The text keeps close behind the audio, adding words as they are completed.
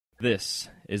This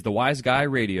is the Wise Guy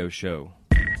Radio Show,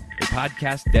 a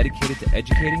podcast dedicated to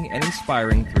educating and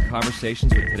inspiring through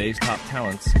conversations with today's top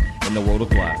talents in the world of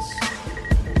glass.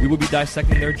 We will be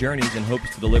dissecting their journeys in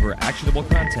hopes to deliver actionable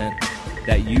content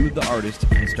that you, the artist,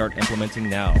 can start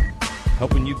implementing now,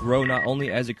 helping you grow not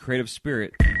only as a creative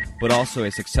spirit, but also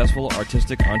a successful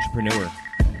artistic entrepreneur.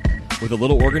 With a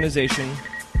little organization,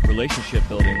 relationship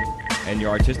building, and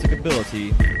your artistic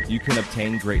ability, you can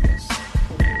obtain greatness.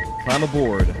 Climb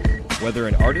aboard, whether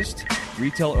an artist,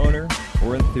 retail owner,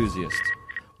 or enthusiast.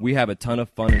 We have a ton of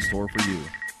fun in store for you.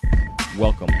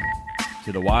 Welcome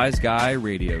to the Wise Guy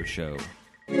Radio Show.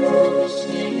 You're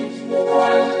listening to the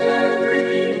Wise Guy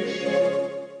Radio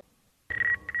Show.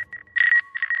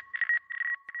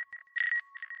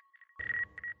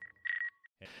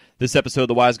 This episode of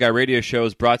the Wise Guy Radio Show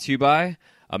is brought to you by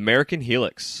American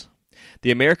Helix.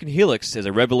 The American Helix is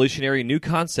a revolutionary new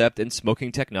concept in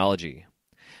smoking technology.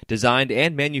 Designed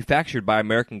and manufactured by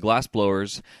American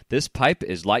glassblowers, this pipe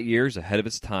is light years ahead of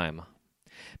its time.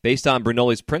 Based on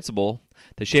Bernoulli's principle,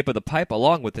 the shape of the pipe,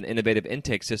 along with an innovative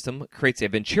intake system, creates a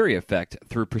Venturi effect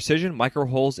through precision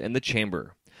microholes in the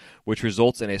chamber, which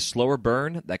results in a slower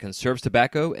burn that conserves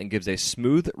tobacco and gives a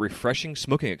smooth, refreshing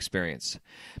smoking experience,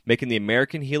 making the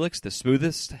American Helix the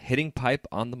smoothest hitting pipe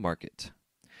on the market.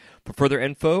 For further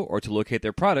info or to locate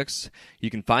their products, you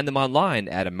can find them online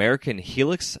at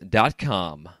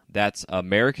AmericanHelix.com. That's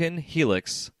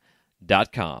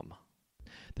AmericanHelix.com.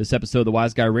 This episode of the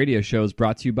Wise Guy Radio Show is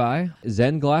brought to you by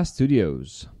Zen Glass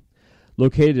Studios.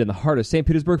 Located in the heart of St.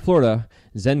 Petersburg, Florida,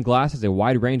 Zen Glass has a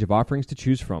wide range of offerings to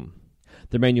choose from.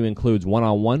 Their menu includes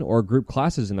one-on-one or group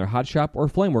classes in their hot shop or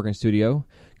flameworking studio,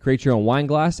 create your own wine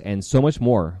glass, and so much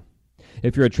more.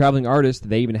 If you're a traveling artist,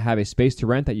 they even have a space to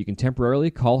rent that you can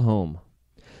temporarily call home.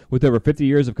 With over 50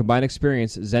 years of combined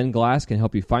experience, Zen Glass can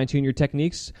help you fine-tune your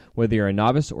techniques, whether you're a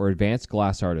novice or advanced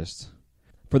glass artist.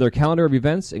 For their calendar of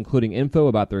events, including info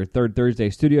about their Third Thursday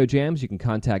studio jams, you can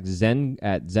contact Zen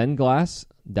at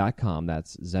zenglass.com.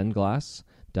 That's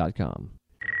zenglass.com.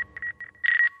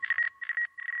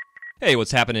 Hey,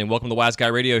 what's happening? Welcome to the Wise Guy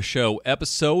Radio Show,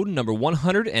 episode number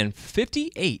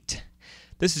 158.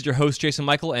 This is your host, Jason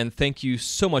Michael, and thank you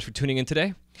so much for tuning in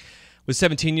today. With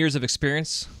 17 years of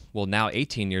experience, well, now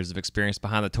 18 years of experience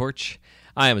behind the torch,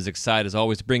 I am as excited as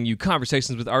always to bring you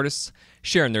conversations with artists,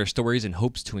 sharing their stories in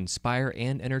hopes to inspire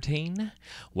and entertain,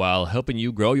 while helping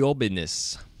you grow your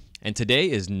business. And today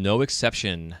is no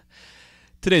exception.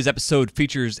 Today's episode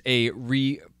features a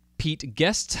repeat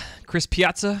guest, Chris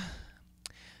Piazza,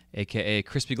 a.k.a.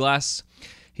 Crispy Glass.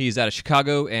 He's out of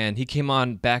Chicago, and he came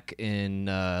on back in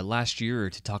last year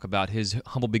to talk about his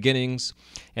humble beginnings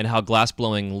and how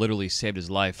glassblowing literally saved his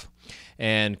life.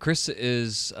 And Chris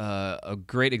is a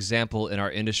great example in our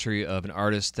industry of an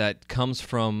artist that comes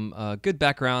from a good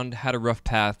background, had a rough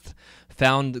path,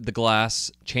 found the glass,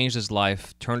 changed his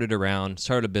life, turned it around,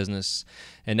 started a business,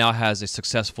 and now has a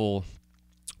successful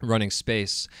running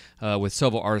space with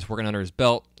several artists working under his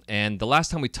belt. And the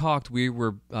last time we talked, we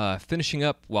were finishing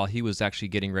up while he was actually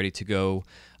getting ready to go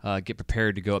get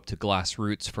prepared to go up to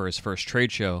GlassRoots for his first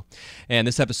trade show. And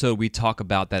this episode, we talk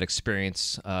about that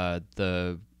experience,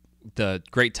 the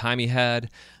great time he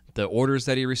had, the orders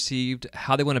that he received,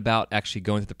 how they went about actually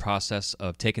going through the process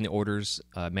of taking the orders,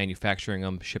 manufacturing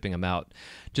them, shipping them out,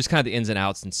 just kind of the ins and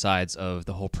outs and sides of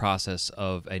the whole process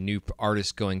of a new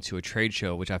artist going to a trade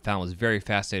show, which I found was very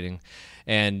fascinating.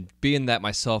 And being that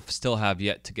myself still have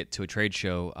yet to get to a trade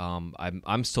show,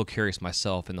 I'm still curious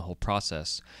myself in the whole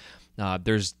process.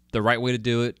 There's the right way to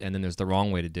do it, and then there's the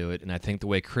wrong way to do it. And I think the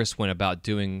way Chris went about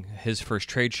doing his first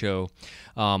trade show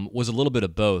was a little bit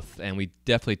of both. And we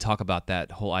definitely talk about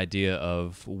that whole idea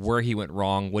of where he went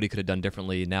wrong, what he could have done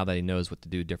differently, now that he knows what to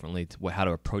do differently, how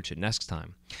to approach it next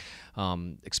time.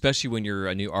 Especially when you're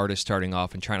a new artist starting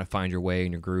off and trying to find your way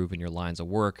and your groove and your lines of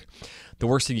work. The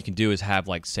worst thing you can do is have,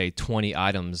 like, say, 20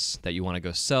 items that you want to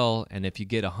go sell. And if you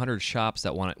get 100 shops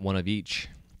that want one of each,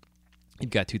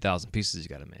 you've got 2,000 pieces you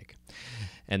got to make.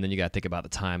 And then you got to think about the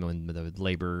time and the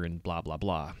labor and blah, blah,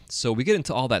 blah. So we get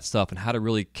into all that stuff and how to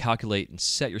really calculate and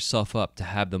set yourself up to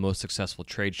have the most successful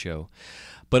trade show.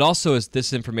 But also, is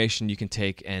this information you can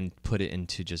take and put it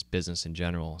into just business in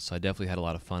general. So I definitely had a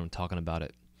lot of fun talking about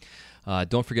it.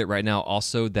 Don't forget right now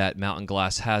also that Mountain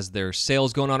Glass has their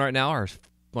sales going on right now,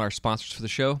 our sponsors for the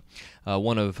show,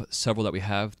 one of several that we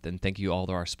have. And thank you all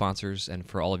to our sponsors, and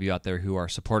for all of you out there who are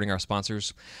supporting our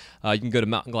sponsors. You can go to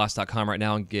mountainglass.com right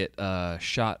now and get a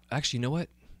shot. Actually, you know what?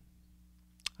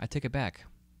 I take it back.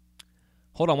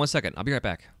 Hold on one second. I'll be right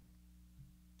back.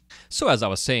 So as I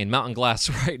was saying, Mountain Glass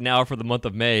right now for the month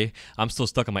of May. I'm still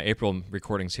stuck on my April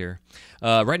recordings here.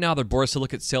 Right now, their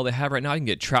borosilicate sale they have right now, you can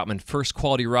get Troutman First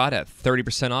Quality Rod at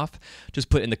 30% off. Just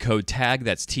put in the code TAG,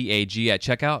 that's TAG at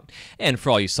checkout. And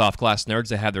for all you soft glass nerds,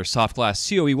 they have their soft glass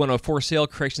COE 104 sale.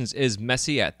 Creations is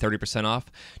Messy at 30% off.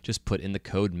 Just put in the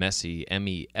code MESSY,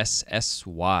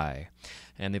 MESSY.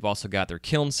 And they've also got their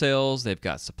kiln sales. They've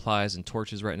got supplies and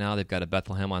torches right now. They've got a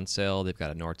Bethlehem on sale. They've got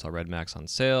a Nortel Red Max on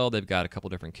sale. They've got a couple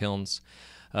different kilns.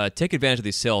 Take advantage of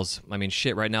these sales. I mean,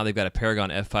 shit, right now they've got a Paragon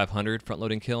F500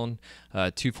 front-loading kiln,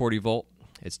 240 volt.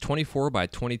 It's 24 by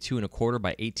 22 and a quarter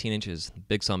by 18 inches.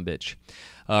 Big son bitch.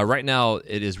 Right now,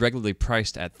 it is regularly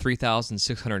priced at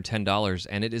 $3,610,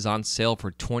 and it is on sale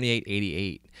for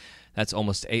 $28.88. That's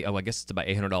almost I guess it's about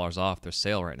 $800 off their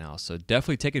sale right now. So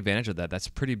definitely take advantage of that. That's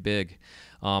pretty big.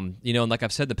 And like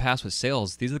I've said in the past with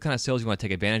sales, these are the kind of sales you want to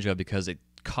take advantage of because it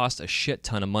costs a shit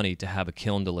ton of money to have a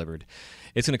kiln delivered.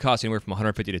 It's going to cost anywhere from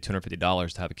 $150 to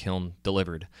 $250 to have a kiln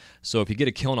delivered. So if you get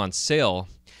a kiln on sale,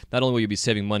 not only will you be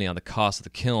saving money on the cost of the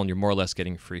kiln, you're more or less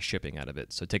getting free shipping out of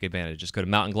it. So take advantage. Just go to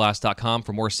mountainglass.com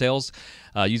for more sales.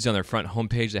 Usually on their front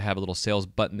homepage, they have a little sales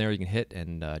button there you can hit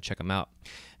and check them out.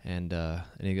 And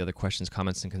any other questions,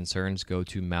 comments, and concerns, go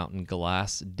to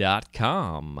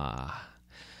mountainglass.com.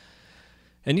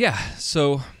 And yeah,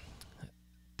 so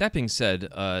that being said,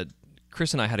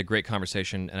 Chris and I had a great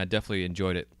conversation, and I definitely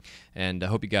enjoyed it, and I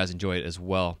hope you guys enjoy it as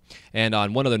well. And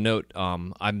on one other note,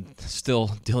 I'm still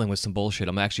dealing with some bullshit.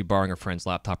 I'm actually borrowing a friend's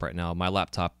laptop right now. My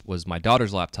laptop was my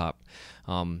daughter's laptop.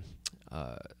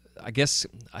 I guess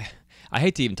I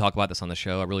hate to even talk about this on the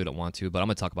show. I really don't want to, but I'm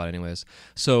going to talk about it anyways.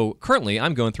 So currently,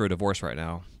 I'm going through a divorce right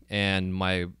now, and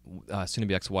my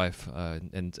soon-to-be ex-wife,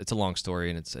 and it's a long story,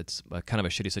 and it's kind of a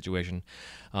shitty situation,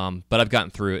 but I've gotten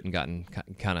through it and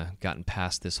gotten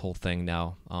past this whole thing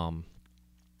now.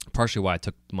 Partially why I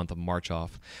took the month of March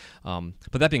off.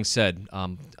 But that being said,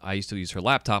 I used to use her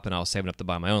laptop, and I was saving up to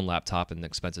buy my own laptop, and the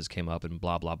expenses came up, and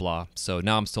blah, blah, blah. So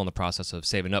now I'm still in the process of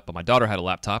saving up, but my daughter had a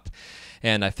laptop,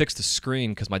 and I fixed the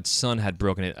screen because my son had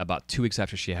broken it about 2 weeks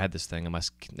after she had this thing, and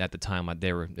at the time,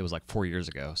 it was like 4 years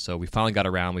ago. So we finally got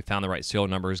around. We found the right serial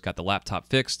numbers, got the laptop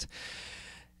fixed,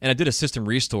 and I did a system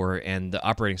restore, and the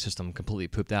operating system completely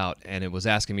pooped out, and it was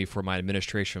asking me for my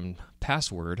administration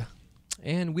password,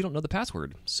 and we don't know the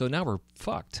password. So now we're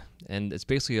fucked, and it's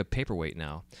basically a paperweight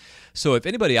now. So if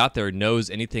anybody out there knows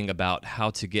anything about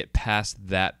how to get past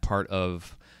that part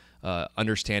of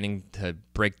understanding to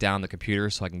break down the computer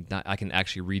so I can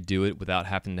actually redo it without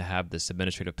having to have this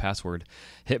administrative password,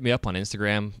 hit me up on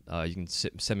Instagram. You can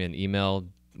send me an email,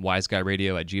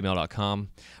 wiseguyradio@gmail.com,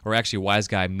 or actually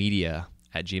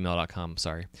wiseguymedia@gmail.com.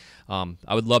 Sorry.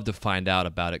 I would love to find out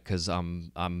about it because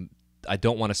I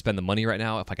don't want to spend the money right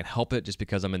now if I can help it, just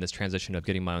because I'm in this transition of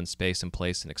getting my own space and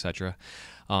place and etc.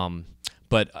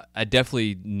 But I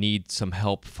definitely need some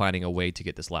help finding a way to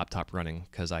get this laptop running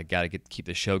because I got to keep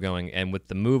the show going. And with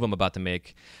the move I'm about to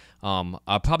make,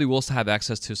 I probably will still have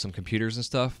access to some computers and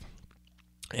stuff.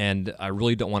 And I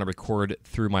really don't want to record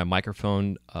through my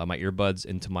microphone, my earbuds,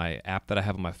 into my app that I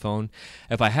have on my phone.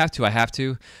 If I have to, I have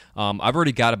to. I've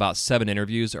already got about 7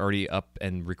 interviews already up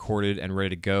and recorded and ready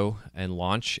to go and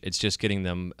launch. It's just getting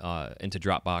them into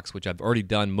Dropbox, which I've already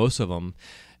done most of them.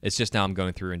 It's just now I'm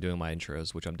going through and doing my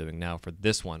intros, which I'm doing now for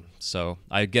this one. So,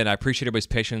 I appreciate everybody's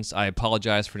patience. I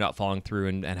apologize for not following through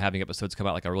and having episodes come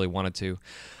out like I really wanted to.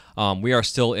 We are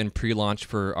still in pre-launch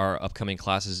for our upcoming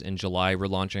classes in July. We're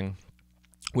launching,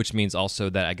 which means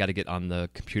also that I got to get on the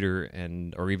computer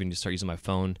or even just start using my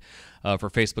phone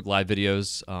for Facebook Live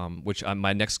videos, which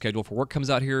my next schedule for work comes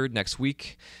out here next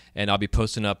week, and I'll be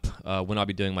posting up when I'll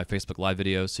be doing my Facebook Live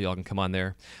videos, so y'all can come on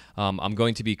there. I'm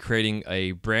going to be creating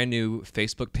a brand new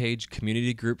Facebook page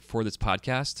community group for this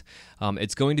podcast.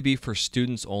 It's going to be for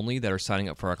students only that are signing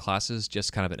up for our classes,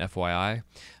 just kind of an FYI.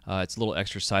 It's a little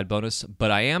extra side bonus,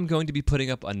 but I am going to be putting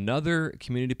up another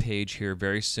community page here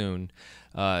very soon,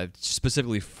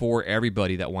 specifically for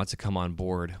everybody that wants to come on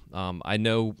board. I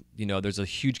know, there's a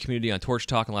huge community on Torch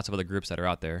Talk and lots of other groups that are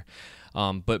out there,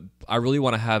 but I really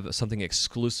want to have something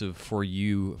exclusive for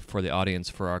you, for the audience,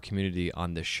 for our community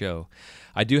on this show.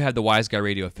 I do have the Wise Guy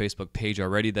Radio Facebook page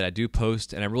already that I do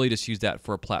post, and I really just use that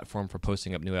for a platform for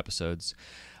posting up new episodes.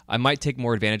 I might take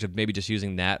more advantage of maybe just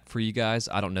using that for you guys.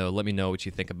 I don't know. Let me know what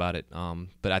you think about it.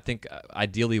 But I think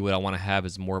ideally what I want to have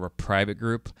is more of a private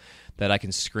group that I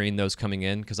can screen those coming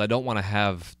in, because I don't want to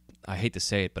have, I hate to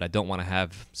say it, but I don't want to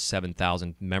have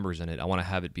 7,000 members in it. I want to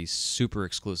have it be super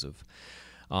exclusive.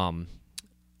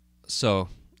 So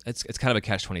it's kind of a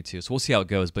catch-22. So we'll see how it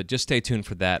goes, but just stay tuned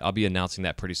for that. I'll be announcing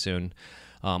that pretty soon.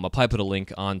 I'll probably put a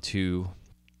link onto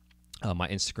my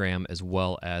Instagram as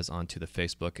well as onto the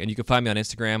Facebook. And you can find me on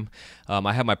Instagram.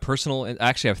 I have my personal, I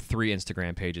actually have 3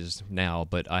 Instagram pages now,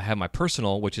 but I have my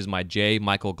personal, which is my J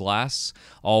Michael Glass,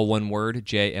 all one word,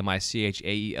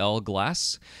 JMICHAEL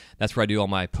Glass. That's where I do all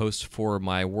my posts for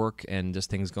my work and just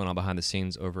things going on behind the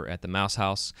scenes over at the Mouse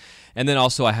House. And then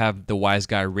also I have the Wise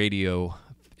Guy Radio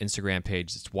Instagram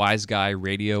page. It's Wise Guy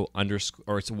Radio _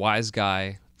 or it's Wise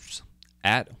Guy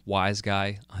at Wise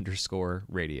Guy _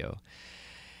 radio.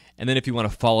 And then if you want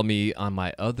to follow me on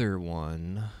my other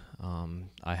one,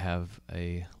 I have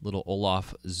a little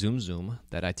Olaf Zoom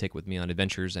that I take with me on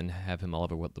adventures and have him all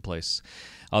over the place.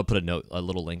 I'll put a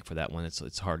little link for that one.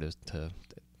 It's hard to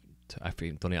I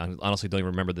honestly don't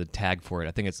even remember the tag for it.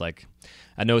 I think it's like,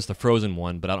 I know it's the Frozen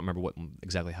one, but I don't remember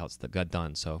exactly how it's got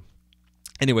done. So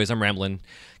anyways, I'm rambling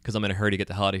because I'm in a hurry to get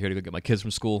the hell out of here to go get my kids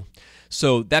from school.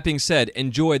 So that being said,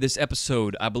 enjoy this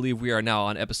episode. I believe we are now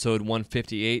on episode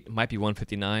 158. Might be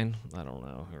 159. I don't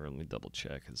know. Let me double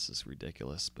check. This is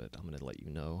ridiculous, but I'm going to let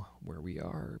you know where we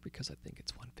are because I think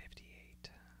it's 158.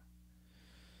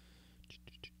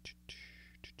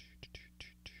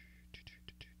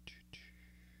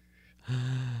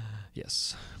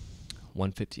 Yes,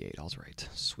 158. All's right.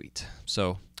 Sweet.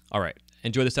 So, all right.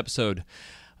 Enjoy this episode.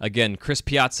 Again, Chris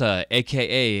Piazza,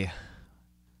 a.k.a.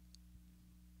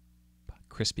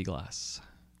 Crispy Glass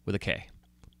with a K.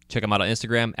 Check him out on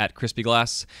Instagram at Crispy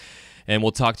Glass. And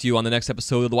we'll talk to you on the next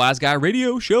episode of the Wise Guy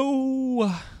Radio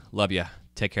Show. Love ya.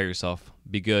 Take care of yourself.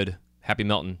 Be good. Happy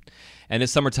melting. And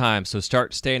it's summertime, so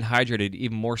start staying hydrated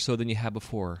even more so than you have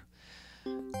before.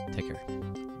 Take care.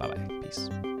 Bye-bye. Peace.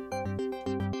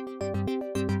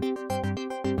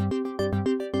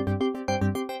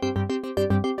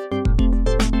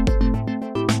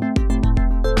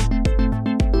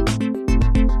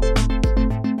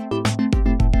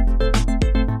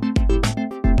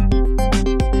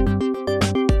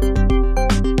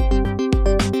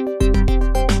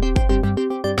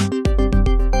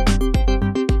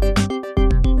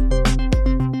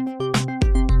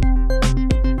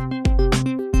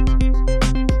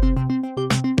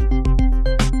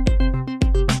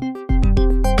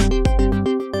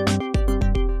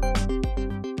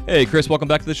 Hey, Chris, welcome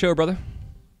back to the show, brother.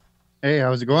 Hey,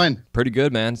 how's it going? Pretty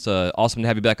good, man. It's awesome to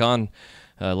have you back on.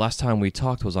 Last time we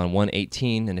talked was on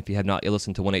 118, and if you have not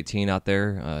listened to 118 out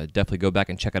there, definitely go back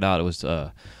and check it out. It was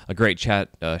a great chat,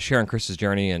 sharing Chris's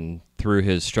journey and through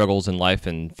his struggles in life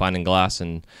and finding glass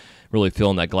and really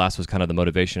feeling that glass was kind of the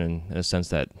motivation in a sense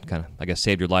that kind of, I guess,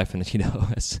 saved your life and,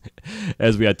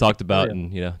 as we had talked about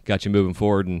and, got you moving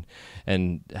forward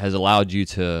and has allowed you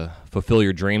to fulfill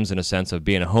your dreams in a sense of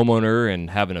being a homeowner and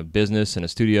having a business and a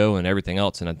studio and everything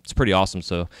else. And it's pretty awesome.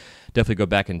 So definitely go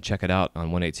back and check it out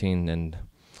on 118. And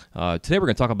today we're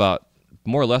going to talk about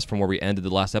more or less from where we ended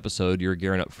the last episode. You're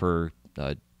gearing up for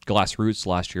GlassRoots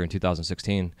last year in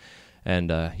 2016.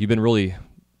 And you've been really,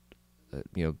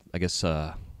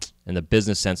 in the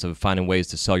business sense of finding ways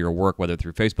to sell your work, whether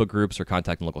through Facebook groups or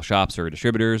contacting local shops or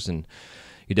distributors. And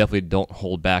you definitely don't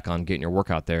hold back on getting your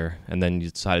work out there. And then you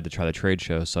decided to try the trade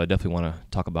show. So I definitely want to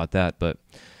talk about that. But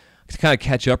to kind of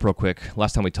catch up real quick,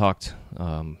 last time we talked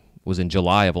was in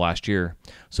July of last year.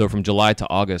 So from July to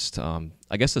August,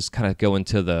 I guess let's kind of go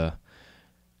into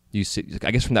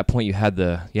I guess from that point you had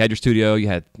your studio, you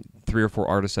had 3 or 4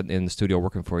 artists in the studio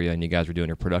working for you, and you guys were doing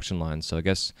your production line. So I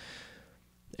guess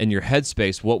in your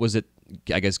headspace, what was it,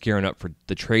 I guess, gearing up for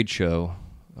the trade show?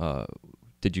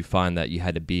 Did you find that you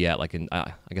had to be at, I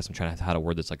guess I'm trying to how to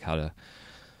word this, how to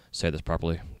say this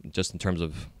properly, just in terms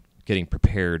of getting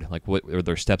prepared, what were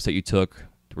there steps that you took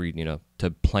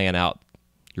to plan out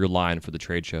your line for the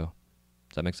trade show?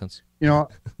 Does that make sense? Yeah,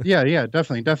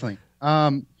 definitely.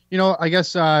 I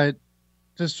guess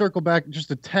to circle back just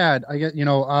a tad, I guess,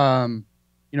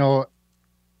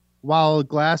 while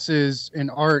glass is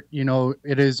an art,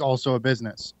 it is also a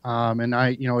business. And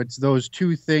it's those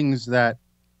two things that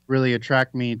really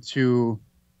attract me to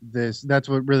this. That's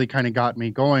what really kind of got me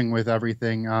going with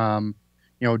everything, to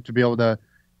be able to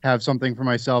have something for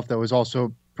myself that was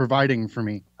also providing for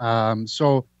me.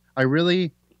 So I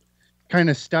really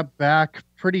kind of stepped back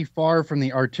pretty far from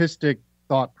the artistic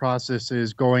thought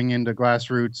processes going into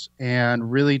GlassRoots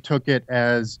and really took it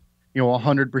as,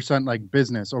 100% like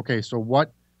business. Okay, so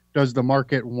what does the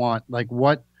market want?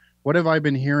 What have I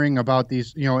been hearing about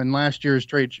these, in last year's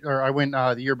trade, or I went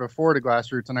the year before to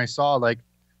GlassRoots and I saw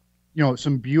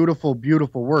some beautiful,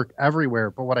 beautiful work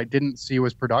everywhere. But what I didn't see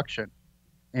was production.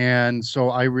 And so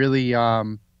I really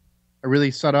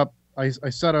set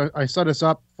us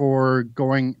up for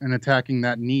going and attacking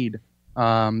that need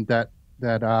that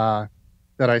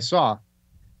I saw.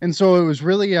 And so it was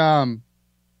really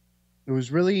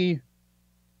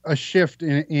a shift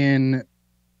in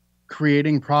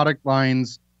creating product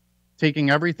lines, taking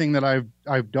everything that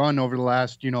I've done over the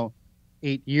last,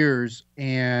 8 years,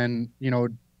 and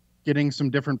getting some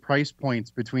different price points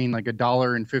between like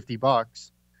 $1 and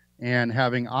 $50, and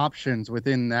having options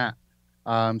within that.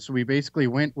 So we basically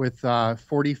went with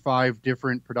 45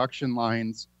 different production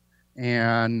lines,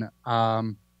 and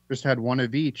just had one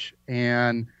of each.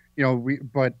 And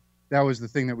but that was the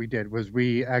thing that we did, was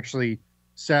we actually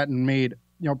sat and made.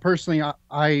 Personally,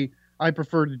 I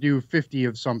prefer to do 50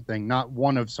 of something, not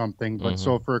one of something. But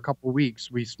so for a couple of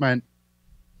weeks, we spent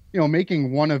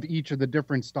making one of each of the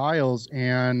different styles.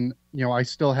 And, I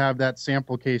still have that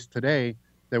sample case today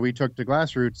that we took to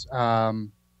GlassRoots,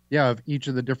 of each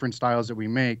of the different styles that we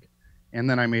make. And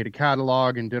then I made a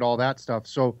catalog and did all that stuff.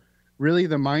 So really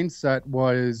the mindset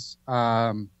was,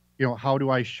 how do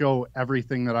I show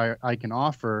everything that I can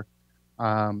offer,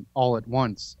 all at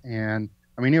once? And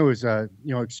I mean, it was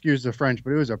excuse the French,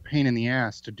 but it was a pain in the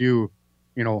ass to do,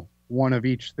 one of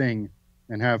each thing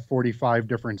and have 45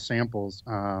 different samples.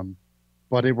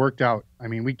 But it worked out. I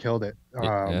mean, we killed it.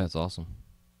 Yeah, it's awesome.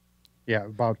 Yeah,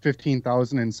 about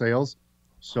 15,000 in sales.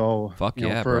 So, Fuck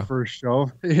yeah, for bro. a first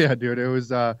show, yeah, dude, it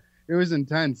was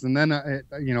intense. And then,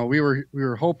 we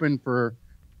were hoping for,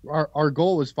 our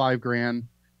goal was $5,000,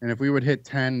 and if we would hit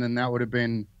 10, then that would have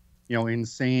been,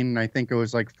 insane. I think it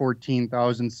was like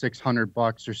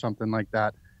 $14,600 or something like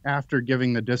that, after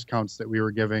giving the discounts that we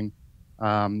were giving.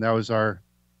 That was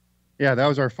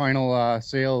our final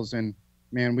sales. And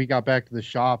man, we got back to the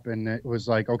shop and it was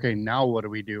like, okay, now what do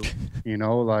we do?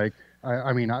 Like,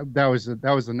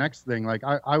 that was the next thing. Like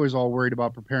I was all worried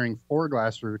about preparing for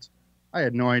GlassRoots. I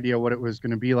had no idea what it was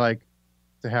going to be like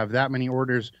to have that many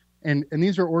orders. And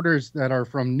these are orders that are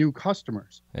from new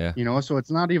customers. Yeah. So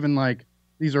it's not even like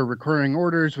these are recurring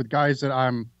orders with guys that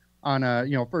I'm on a,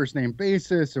 first name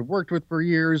basis, have worked with for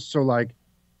years. So like,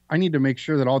 I need to make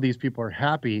sure that all these people are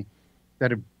happy that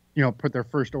have, put their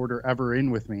first order ever in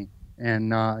with me.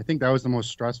 And I think that was the most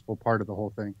stressful part of the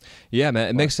whole thing. Yeah, man,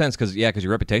 it makes sense because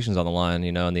your reputation's on the line,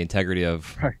 and the integrity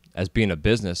of as being a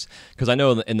business. Because I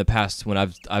know in the past when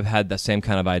I've had that same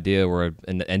kind of idea where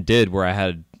I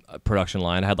had a production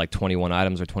line, I had like 21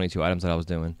 items or 22 items that I was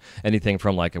doing. Anything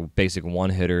from like a basic one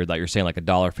hitter, like you're saying, like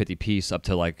 $1.50 piece, up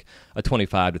to like a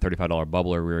 $25 to $35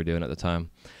 bubbler we were doing at the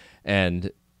time. And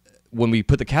when we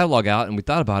put the catalog out and we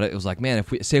thought about it, it was like, man,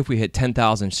 if we hit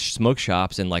 10,000 smoke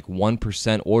shops and like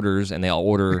 1% orders, and they all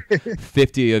order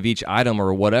 50 of each item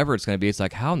or whatever it's going to be, it's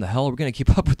like, how in the hell are we going to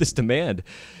keep up with this demand?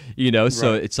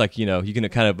 So it's like, you're going to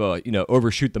kind of,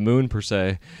 overshoot the moon per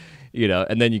se,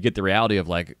 and then you get the reality of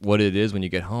like what it is when you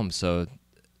get home. So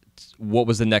what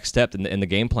was the next step in the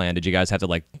game plan? Did you guys have to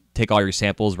like take all your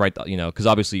samples, right? Because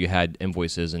obviously you had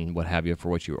invoices and what have you for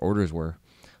what your orders were.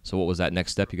 So what was that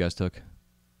next step you guys took?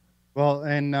 Well,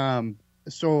 and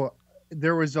so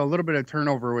there was a little bit of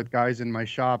turnover with guys in my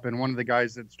shop, and one of the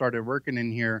guys that started working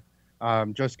in here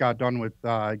just got done with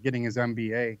getting his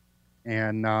MBA.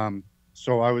 And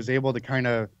so I was able to kind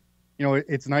of,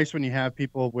 it's nice when you have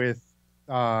people with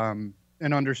an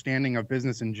understanding of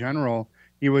business in general.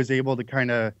 He was able to kind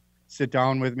of sit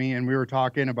down with me, and we were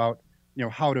talking about,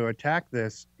 how to attack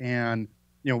this. And,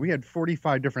 we had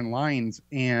 45 different lines,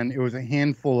 and it was a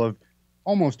handful of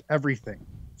almost everything.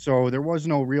 So there was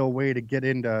no real way to get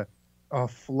into a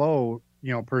flow,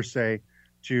 per se,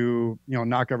 to,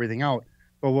 knock everything out.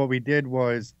 But what we did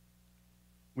was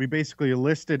we basically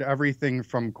listed everything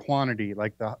from quantity,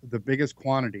 like the biggest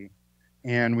quantity.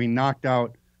 And we knocked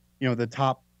out, the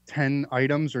top 10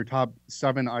 items or top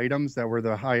 7 items that were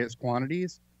the highest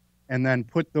quantities, and then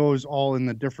put those all in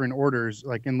the different orders,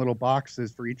 like in little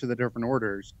boxes for each of the different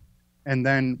orders. And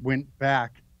then went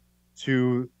back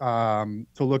to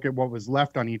look at what was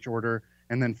left on each order,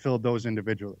 and then filled those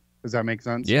individually. Does that make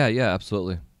sense? Yeah,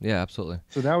 absolutely. Yeah, absolutely.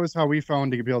 So that was how we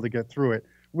found to be able to get through it,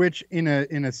 which in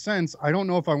a sense, I don't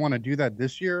know if I want to do that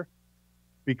this year,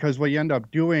 because what you end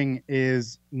up doing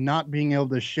is not being able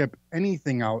to ship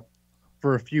anything out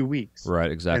for a few weeks.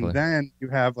 Right, exactly. And then you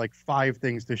have like 5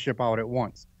 things to ship out at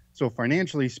once. So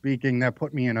financially speaking, that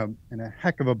put me in a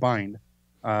heck of a bind.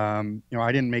 I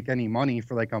didn't make any money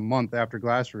for like a month after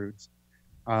GlassRoots.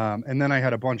 And then I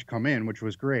had a bunch come in, which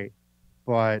was great.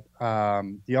 But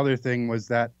the other thing was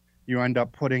that you end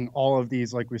up putting all of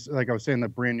these, like I was saying, the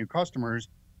brand new customers,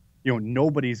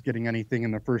 nobody's getting anything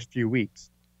in the first few weeks.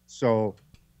 So,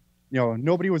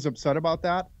 nobody was upset about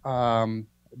that.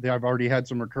 I've already had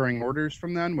some recurring orders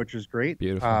from them, which is great.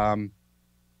 Beautiful.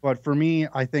 But for me,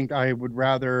 I think I would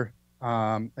rather,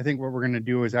 I think what we're going to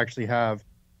do is actually have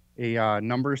a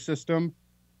number system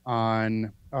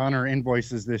on our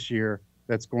invoices this year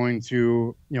that's going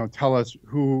to, tell us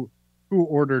who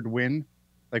ordered when.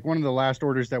 Like one of the last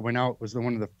orders that went out was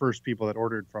one of the first people that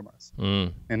ordered from us.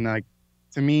 And like,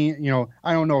 to me,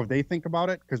 I don't know if they think about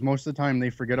it, because most of the time they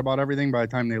forget about everything by the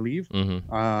time they leave.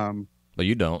 But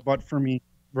you don't. But for me,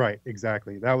 right,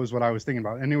 exactly. That was what I was thinking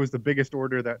about. And it was the biggest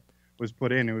order that was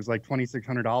put in. It was like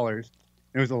 $2,600.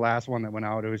 It was the last one that went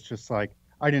out. It was just like,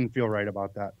 I didn't feel right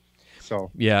about that.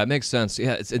 So yeah, it makes sense.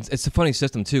 Yeah, it's a funny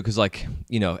system too, because like,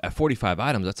 at 45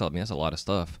 items, that's a lot of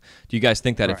stuff. Do you guys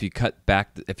think that if you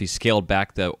if you scaled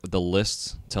back the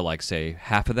lists to like say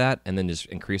half of that, and then just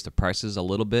increase the prices a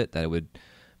little bit, that it would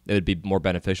be more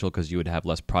beneficial because you would have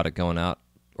less product going out?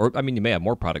 Or I mean, you may have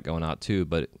more product going out too,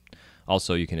 but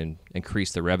also you can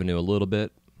increase the revenue a little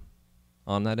bit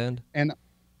on that end. And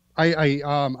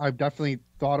I've definitely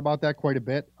thought about that quite a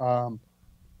bit.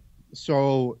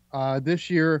 So this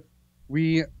year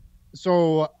I'm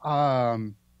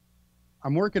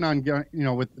working on,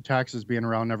 with the taxes being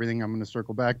around and everything, I'm going to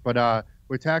circle back, but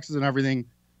with taxes and everything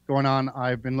going on,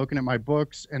 I've been looking at my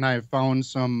books, and I've found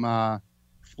some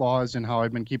flaws in how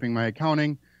I've been keeping my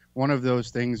accounting. One of those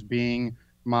things being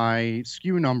my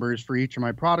SKU numbers for each of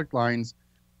my product lines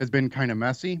has been kind of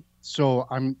messy. So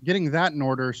I'm getting that in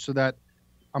order, so that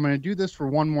I'm going to do this for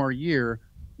one more year,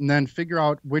 and then figure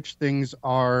out which things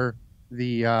are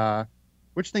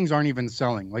which things aren't even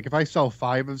selling. Like if I sell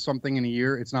 5 of something in a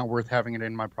year, it's not worth having it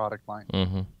in my product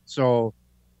line. So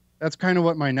that's kind of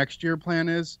what my next year plan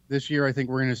is. This year, I think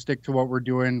we're going to stick to what we're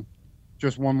doing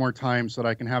just one more time, so that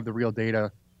I can have the real data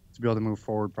to be able to move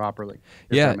forward properly.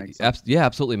 Yeah,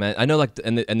 absolutely, man. I know, like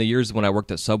in the years when I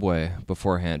worked at Subway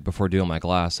before doing my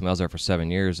glass, I was there for 7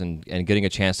 years, and getting a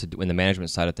chance to in the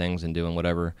management side of things and doing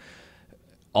whatever,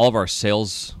 all of our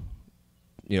sales,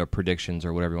 predictions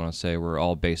or whatever you want to say, were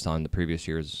all based on the previous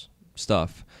year's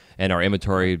stuff, and our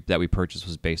inventory that we purchased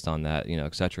was based on that,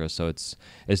 et cetera. So it's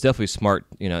definitely smart,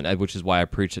 which is why I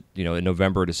preach it, in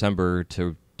November, December,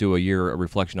 to do a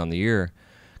reflection on the year,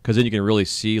 because then you can really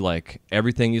see like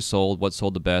everything you sold, what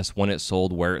sold the best, when it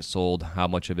sold, where it sold, how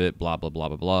much of it, blah, blah, blah,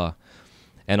 blah, blah.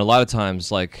 And a lot of times,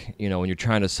 like, when you're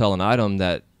trying to sell an item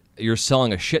that you're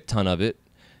selling a shit ton of it,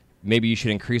 maybe you should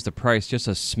increase the price just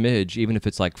a smidge, even if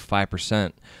it's like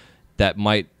 5%. That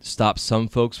might stop some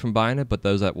folks from buying it, but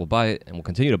those that will buy it and will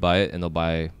continue to buy it, and they'll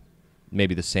buy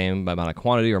maybe the same amount of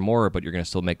quantity or more, but you're going to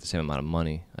still make the same amount of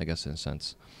money, I guess, in a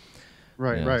sense.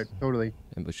 Right, totally.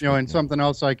 And something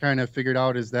else I kind of figured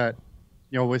out is that,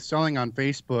 with selling on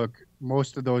Facebook,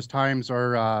 most of those times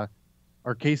are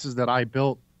cases that I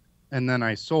built and then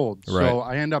I sold. Right. So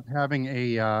I end up having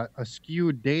a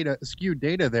skewed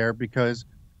data there, because,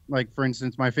 like, for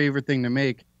instance, my favorite thing to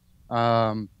make,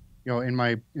 in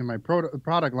my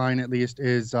product line at least,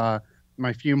 is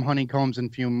my fume honeycombs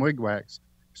and fume wigwags.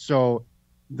 So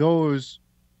those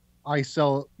I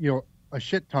sell, a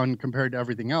shit ton compared to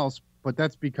everything else, but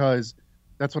that's because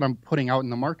that's what I'm putting out in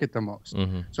the market the most.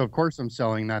 So of course I'm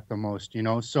selling that the most,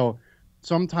 So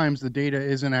sometimes the data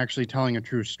isn't actually telling a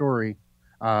true story,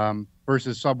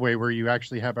 versus Subway, where you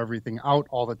actually have everything out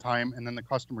all the time, and then the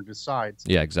customer decides.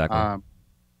 Yeah, exactly.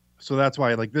 So that's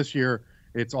why, like, this year,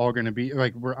 it's all going to be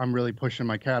like I'm really pushing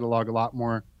my catalog a lot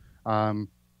more,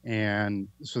 and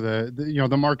so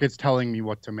the market's telling me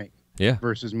what to make. Yeah.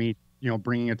 Versus me,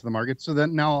 bringing it to the market. So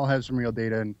then now I'll have some real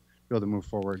data and be able to move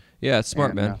forward. Yeah, it's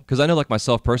smart, man. Because I know, like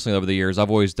myself personally, over the years, I've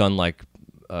always done like,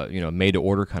 made to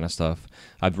order kind of stuff.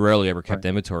 I've rarely ever kept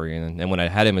inventory, and when I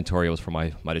had inventory, it was for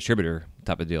my distributor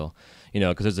type of deal.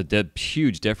 Because there's a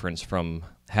huge difference from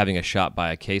having a shop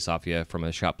buy a case off you, from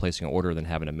a shop placing an order, than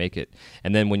having to make it.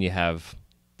 And then when you have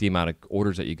the amount of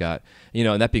orders that you got,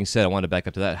 and that being said, I wanted to back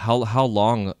up to that. How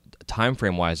long time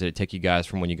frame wise did it take you guys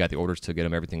from when you got the orders to get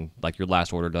them everything, like your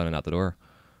last order done and out the door?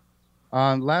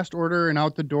 Last order and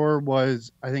out the door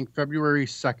was, I think, February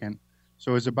 2nd.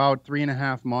 So it was about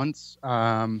 3.5 months.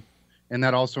 And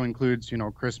that also includes,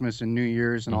 Christmas and New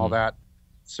Year's and all that.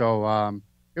 So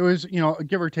it was,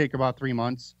 give or take about 3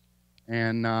 months.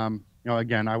 And,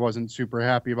 again, I wasn't super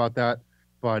happy about that.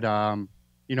 But,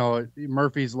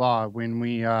 Murphy's Law, when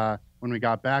we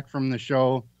got back from the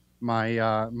show,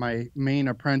 my main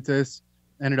apprentice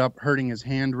ended up hurting his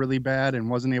hand really bad and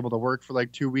wasn't able to work for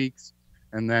like 2 weeks.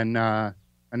 And then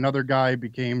another guy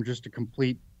became just a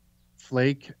complete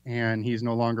flake, and he's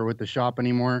no longer with the shop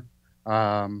anymore.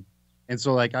 And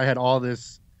so, like, I had all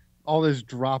this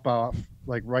drop off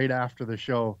like right after the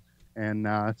show, and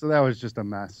so that was just a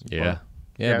mess. Yeah,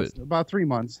 but, but about 3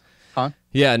 months. Huh?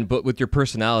 Yeah, but with your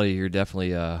personality, you're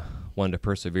definitely one to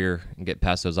persevere and get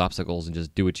past those obstacles and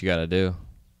just do what you got to do.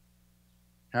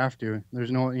 Have to.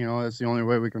 There's no, that's the only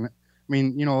way we can. I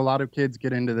mean, a lot of kids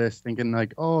get into this thinking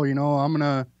like, oh,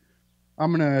 I'm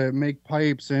I'm gonna make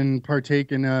pipes and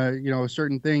partake in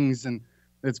certain things, and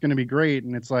it's gonna be great.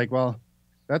 And it's like, well,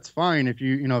 that's fine if if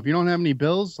you don't have any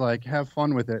bills, like have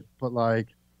fun with it. But like,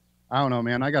 I don't know,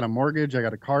 man. I got a mortgage, I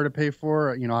got a car to pay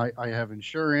for. I have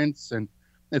insurance, and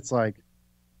it's like,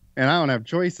 and I don't have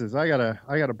choices. I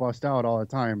gotta bust out all the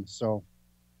time. So,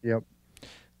 yep.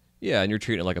 Yeah, and you're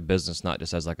treating it like a business, not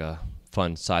just as like a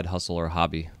fun side hustle or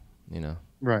hobby. You know,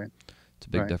 Right. it's a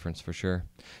big Right. difference for sure.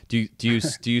 Do you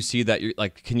see that you're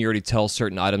like? Can you already tell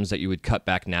certain items that you would cut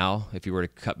back now if you were to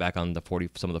cut back on the 40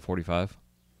 some of the 45?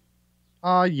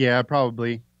 Yeah,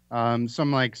 probably.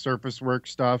 Some like surface work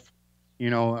stuff.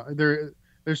 There's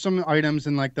some items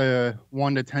in like the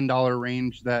 $1 to $10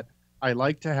 range that I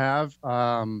like to have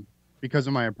because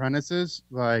of my apprentices,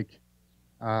 like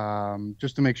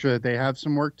just to make sure that they have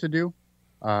some work to do.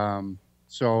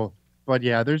 So, but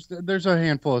yeah, there's a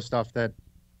handful of stuff that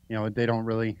they don't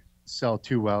really sell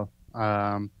too well.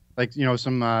 Like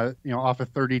some off of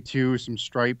 32, some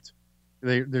striped.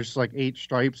 There's like 8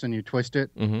 stripes and you twist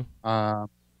it.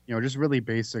 Mm-hmm. Just really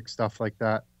basic stuff like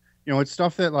that. It's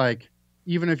stuff that like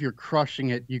even if you're crushing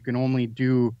it, you can only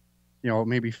do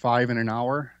maybe 5 in an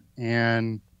hour,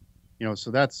 and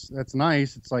so that's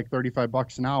nice. It's like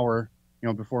 $35 an hour,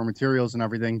 before materials and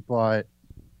everything. But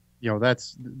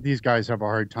that's these guys have a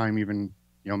hard time even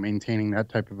maintaining that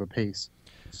type of a pace.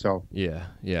 So Yeah,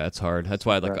 it's hard. That's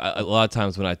why, like, a lot of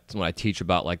times when I teach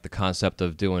about like the concept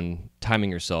of doing timing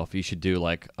yourself, you should do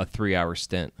like a 3-hour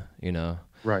stint.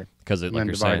 right, Because and like then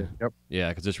you're divide saying, it. Yep. yeah,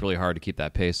 because it's really hard to keep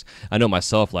that pace. I know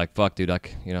myself, like, fuck, dude,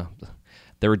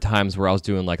 there were times where I was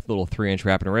doing like little 3-inch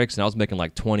wrapping rakes, and I was making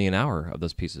like 20 an hour of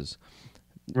those pieces.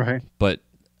 Right. But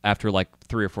after like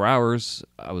 3 or 4 hours,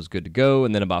 I was good to go,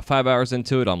 and then about 5 hours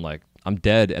into it, I'm like, I'm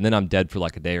dead, and then I'm dead for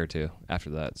like a day or two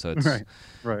after that. So it's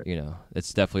Right.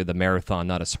 it's definitely the marathon,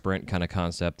 not a sprint kind of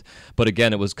concept. But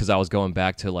again, it was because I was going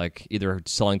back to like either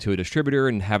selling to a distributor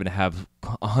and having to have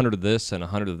 100 of this and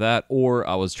 100 of that, or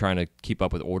I was trying to keep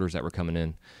up with orders that were coming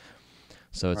in.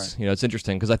 So it's it's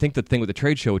interesting because I think the thing with the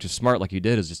trade show, which is smart, like you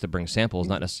did, is just to bring samples.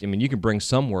 Not necessarily. I mean, you can bring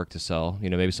some work to sell,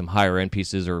 maybe some higher end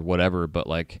pieces or whatever, but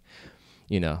like,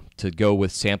 to go with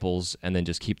samples and then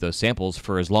just keep those samples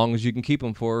for as long as you can keep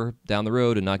them for down the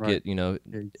road and not get,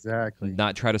 Exactly.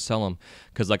 not try to sell them.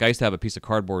 Because like I used to have a piece of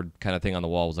cardboard kind of thing on the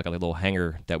wall. It was like a little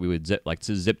hanger that we would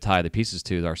zip tie the pieces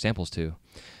to, our samples to.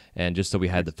 And just so we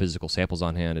had the physical samples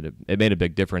on hand, and it made a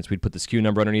big difference. We'd put the SKU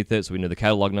number underneath it so we knew the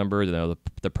catalog number,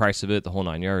 the price of it, the whole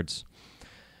 9 yards.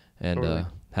 And Totally.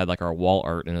 had like our wall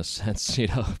art in a sense,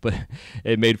 but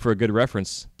it made for a good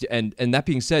reference. And that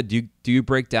being said, do you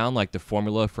break down like the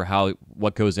formula for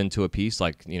what goes into a piece?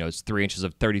 Like, it's 3 inches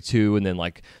of 32 and then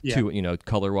like Yeah. 2,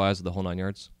 color wise, the whole 9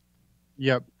 yards.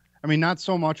 Yep. I mean, not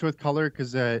so much with color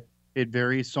because it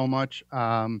varies so much.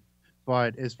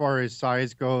 But as far as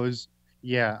size goes,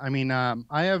 yeah. I mean,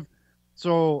 I have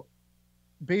so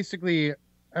basically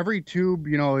every tube,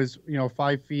 is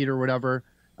 5 feet or whatever.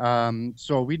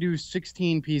 So we do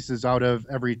 16 pieces out of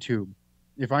every tube.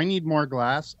 If I need more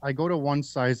glass, I go to one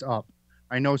size up.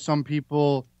 I know some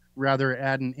people rather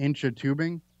add an inch of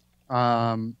tubing,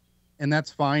 and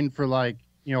that's fine for like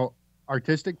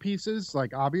artistic pieces,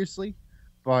 like obviously.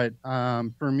 But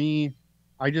for me,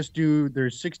 I just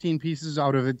there's 16 pieces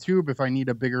out of a tube. If I need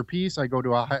a bigger piece, I go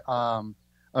to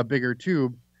a bigger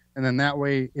tube. And then that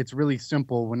way it's really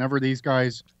simple. Whenever these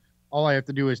guys, all I have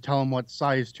to do is tell them what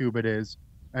size tube it is.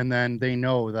 And then they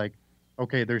know like,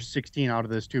 okay, there's 16 out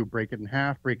of this tube, break it in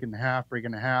half, break it in half, break it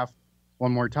in half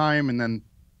one more time. And then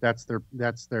that's their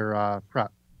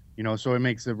prep, so it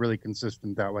makes it really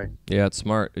consistent that way. Yeah, it's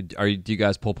smart. Do you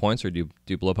guys pull points or do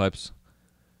you blow pipes?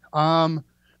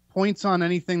 Points on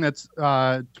anything that's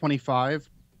 25,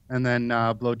 and then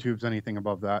blow tubes anything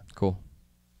above that. Cool.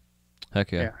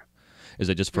 Heck yeah. Yeah. Is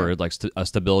it just for like a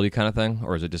stability kind of thing,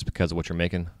 or is it just because of what you're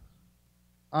making?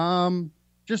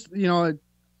 Just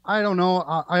I don't know.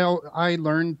 I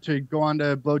learned to go on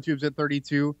to blow tubes at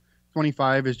 32.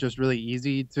 25 is just really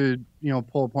easy to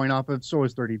pull a point off of. So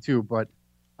is 32, but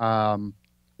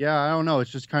yeah, I don't know.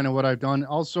 It's just kind of what I've done.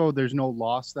 Also, there's no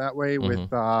loss that way with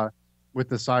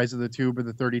the size of the tube of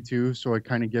the 32, so it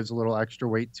kind of gives a little extra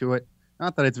weight to it.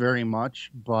 Not that it's very much,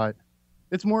 but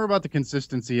it's more about the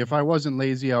consistency. If I wasn't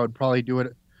lazy, I would probably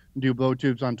do blow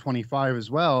tubes on 25 as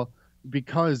well,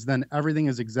 because then everything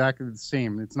is exactly the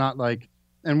same. It's not like,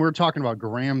 and we're talking about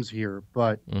grams here,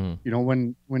 but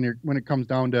when it comes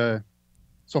down to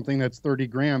something that's 30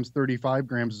 grams, 35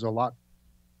 grams is a lot.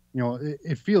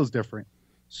 It feels different.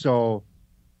 So,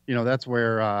 that's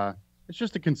where it's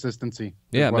just a consistency.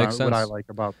 Yeah, it what makes sense. What I like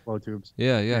about flow tubes.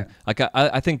 Yeah. Like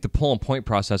I think the pull and point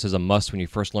process is a must when you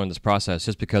first learn this process,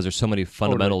 just because there's so many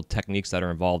fundamental techniques that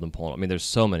are involved in pulling. I mean, there's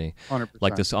so many. 100%.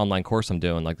 Like this online course I'm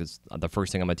doing, like this, the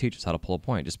first thing I'm gonna teach is how to pull a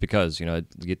point, just because you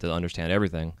get to understand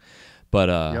everything.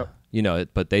 But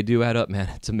but they do add up, man.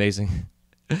 It's amazing.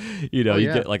 You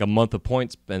get like a month of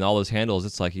points and all those handles.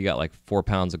 It's like you got like 4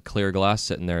 pounds of clear glass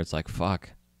sitting there. It's like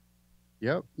fuck.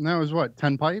 Yep. And that was what,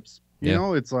 10 pipes? You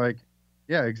know, it's like,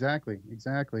 yeah, exactly.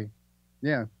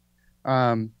 Yeah.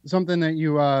 Something that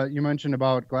you mentioned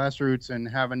about GlassRoots and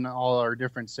having all our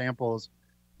different samples.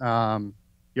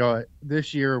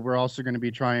 This year we're also going to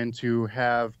be trying to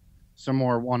have some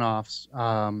more one-offs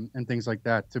and things like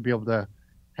that to be able to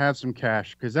have some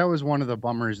cash, because that was one of the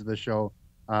bummers of the show.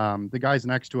 The guys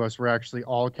next to us were actually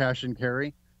all cash and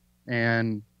carry,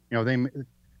 and they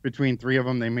between three of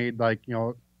them they made like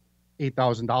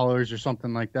 $8,000 or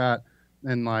something like that,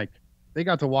 and like they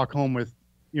got to walk home with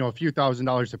a few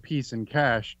 $1,000s a piece in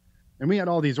cash, and we had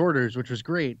all these orders, which was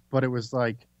great, but it was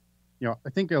like I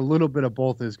think a little bit of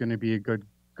both is going to be a good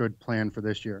plan for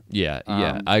this year. Yeah,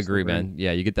 I agree, man.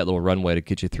 Yeah, you get that little runway to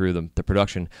get you through the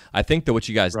production. I think that what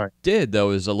you guys did,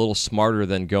 though, is a little smarter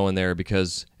than going there,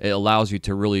 because it allows you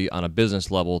to really, on a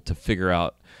business level, to figure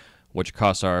out what your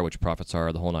costs are, what your profits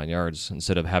are, the whole 9 yards,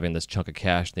 instead of having this chunk of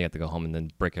cash. Then you have to go home and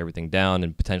then break everything down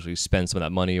and potentially spend some of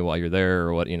that money while you're there,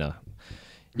 or what, you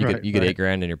get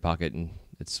 $8,000 in your pocket, and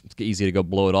it's easy to go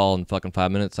blow it all in fucking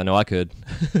 5 minutes. I know I could.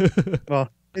 Well,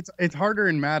 it's harder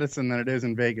in Madison than it is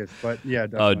in Vegas, but yeah,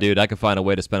 definitely. Oh, dude, I could find a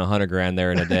way to spend $100,000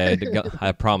 there in a day.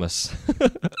 I promise.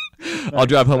 I'll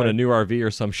drive home in a new RV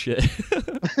or some shit.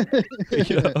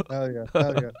 Hell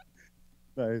yeah.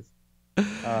 Nice.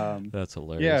 That's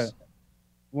hilarious. Yeah.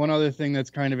 One other thing that's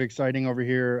kind of exciting over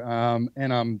here,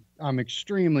 and I'm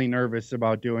extremely nervous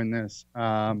about doing this,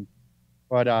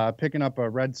 but picking up a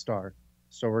Red Star.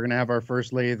 So we're gonna have our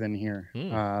first lathe in here.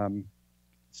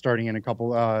 Starting in a couple,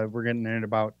 we're getting in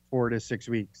about 4 to 6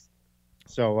 weeks.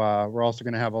 So we're also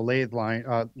going to have a lathe line,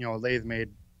 a lathe made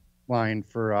line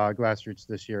for GlassRoots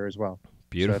this year as well.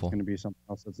 Beautiful. So that's going to be something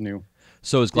else that's new.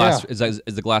 So is the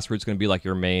GlassRoots going to be like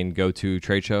your main go-to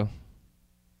trade show?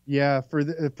 Yeah, for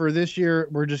this year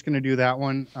we're just going to do that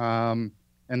one, and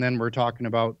then we're talking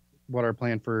about what our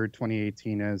plan for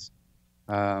 2018 is.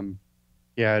 Then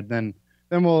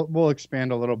we'll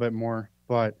expand a little bit more,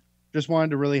 but just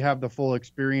wanted to really have the full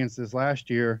experience this last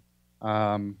year,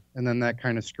 and then that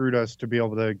kind of screwed us to be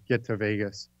able to get to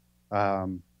Vegas,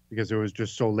 because it was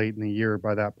just so late in the year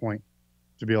by that point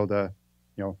to be able to,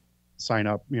 sign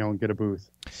up, and get a booth.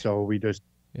 So we just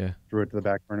threw it to the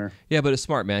back burner. Yeah, but it's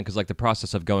smart, man, because like the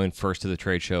process of going first to the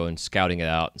trade show and scouting it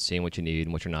out and seeing what you need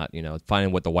and what you're not,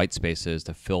 finding what the white space is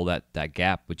to fill that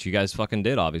gap, which you guys fucking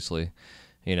did, obviously.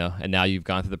 And now you've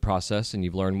gone through the process and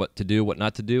you've learned what to do, what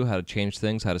not to do, how to change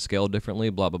things, how to scale differently,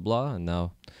 blah, blah, blah. And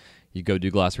now you go do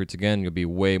GlassRoots again, you'll be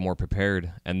way more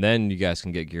prepared. And then you guys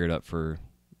can get geared up for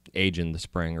age in the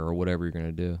spring or whatever you're going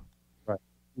to do.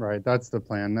 Right. That's the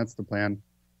plan.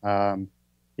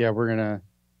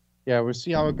 We'll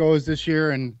see how it goes this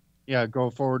year and go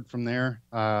forward from there.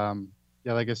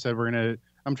 Like I said,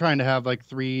 I'm trying to have like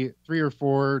three or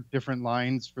four different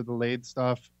lines for the lathe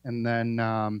stuff. And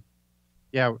then,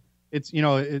 it's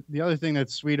the other thing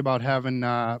that's sweet about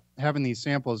having these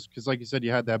samples, because like you said,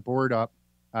 you had that board up.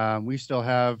 We still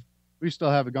have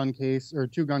a gun case or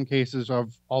 2 gun cases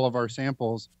of all of our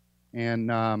samples,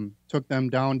 and took them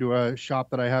down to a shop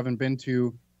that I haven't been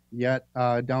to yet,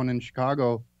 down in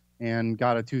Chicago, and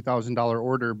got a $2,000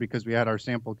 order because we had our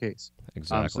sample case.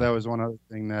 Exactly. So that was one other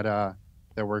thing that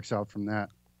works out from that.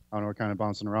 I don't know, we're kind of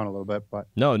bouncing around a little bit, but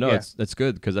no, that's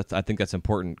good, because I think that's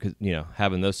important, because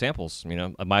having those samples.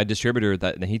 My distributor,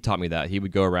 that he taught me that he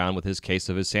would go around with his case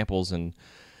of his samples, and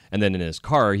then in his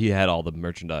car he had all the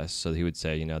merchandise. So he would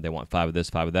say, they want 5 of this,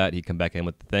 5 of that. He'd come back in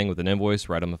with the thing with an invoice,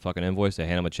 write them a fucking invoice, they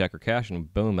hand him a check or cash,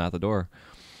 and boom, out the door.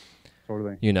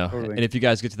 Totally. Totally. And if you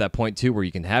guys get to that point too, where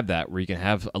you can have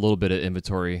a little bit of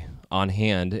inventory on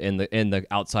hand in the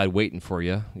outside waiting for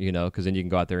you, because then you can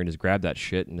go out there and just grab that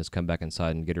shit and just come back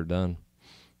inside and get her done.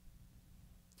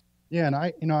 Yeah,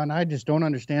 and I just don't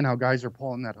understand how guys are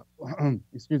pulling that.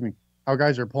 Excuse me, how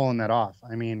guys are pulling that off.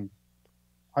 I mean,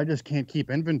 I just can't keep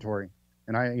inventory,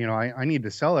 and I need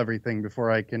to sell everything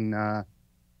before I can. I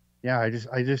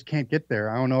just can't get there.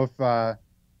 I don't know if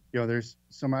there's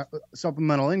some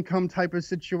supplemental income type of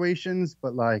situations,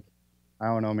 but like, I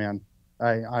don't know, man.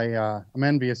 I'm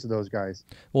envious of those guys.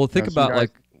 Well, think about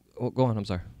go on. I'm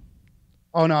sorry.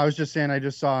 Oh no, I was just saying, I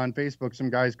just saw on Facebook some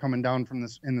guys coming down from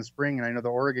this in the spring, and I know the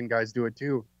Oregon guys do it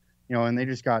too, and they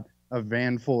just got a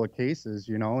van full of cases,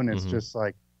 and it's just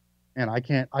like, and I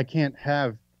can't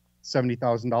have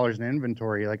 $70,000 in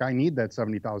inventory. Like I need that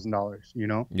 $70,000, you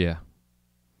know. Yeah.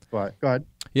 But go ahead.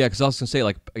 Yeah, because I was gonna say,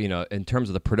 like, you know, in terms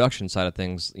of the production side of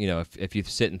things, you know, if you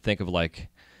sit and think of like,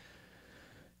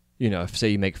 you know, if say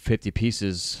you make 50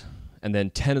 pieces, and then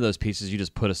 10 of those pieces you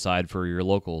just put aside for your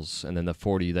locals, and then the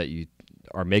 40 that you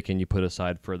are making you put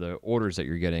aside for the orders that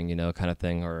you're getting, you know, kind of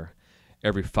thing, or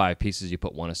every 5 pieces you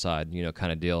put one aside, you know,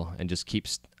 kind of deal, and just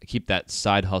keep that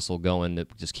side hustle going, to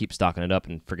just keep stocking it up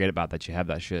and forget about that you have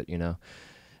that shit, you know,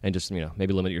 and just, you know,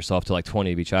 maybe limit yourself to like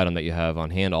 20 of each item that you have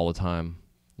on hand all the time.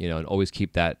 You know, and always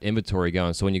keep that inventory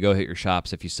going. So when you go hit your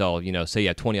shops, if you sell, you know, say you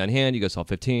have 20 on hand, you go sell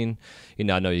 15, you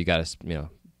now know you got to, you know,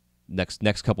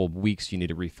 next couple of weeks you need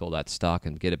to refill that stock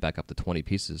and get it back up to 20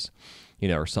 pieces, you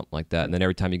know, or something like that. And then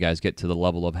every time you guys get to the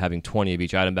level of having 20 of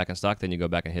each item back in stock, then you go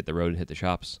back and hit the road and hit the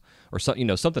shops, or something, you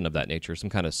know, something of that nature,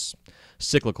 some kind of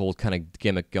cyclical kind of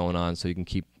gimmick going on, so you can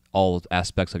keep all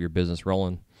aspects of your business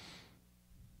rolling.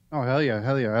 Oh hell yeah,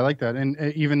 I like that. And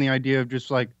even the idea of just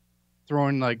like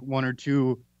throwing like 1 or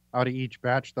 2 out of each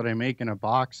batch that I make in a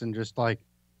box, and just like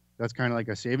that's kind of like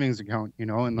a savings account, you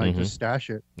know, and like just stash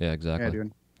it. Yeah, exactly. Yeah,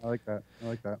 dude. I like that.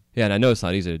 Yeah, and I know it's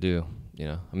not easy to do. You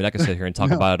know, I mean, I can sit here and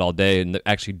talk about it all day, and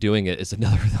actually doing it is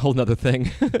another whole nother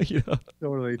thing. You know.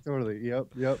 Totally. Yep.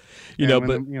 You know,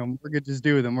 but you know, mortgages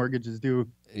due. The mortgages due.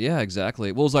 Yeah,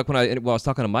 exactly. Well, it's like when I was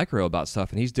talking to Micro about stuff,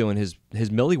 and he's doing his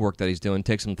milli work that he's doing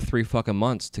takes him 3 fucking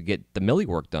months to get the milli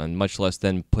work done, much less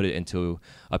then put it into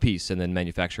a piece and then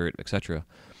manufacture it, etc.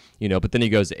 You know, but then he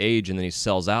goes to age, and then he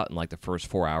sells out in like the first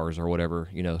 4 hours or whatever.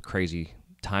 You know, crazy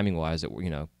timing wise. You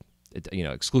know,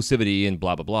 exclusivity and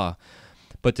blah blah blah.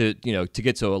 But to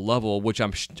get to a level, which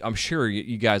I'm sure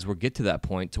you guys will get to that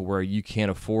point, to where you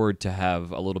can't afford to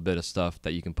have a little bit of stuff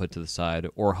that you can put to the side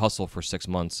or hustle for 6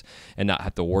 months and not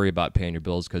have to worry about paying your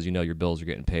bills, because you know your bills are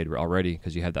getting paid already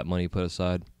because you have that money put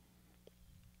aside.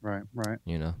 Right.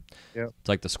 You know, yeah. It's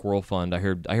like the squirrel fund. I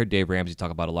heard Dave Ramsey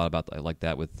talk about a lot about like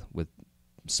that with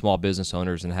small business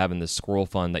owners, and having this squirrel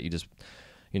fund that you just,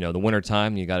 you know, the winter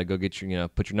time you got to go get your, you know,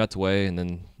 put your nuts away, and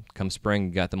then come spring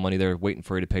you got the money there waiting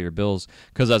for you to pay your bills.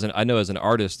 Because I know as an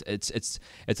artist, it's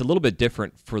a little bit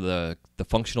different for the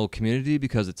functional community,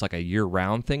 because it's like a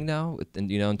year-round thing now,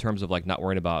 and you know, in terms of like not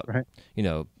worrying about you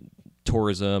know,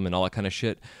 tourism and all that kind of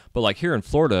shit. But like here in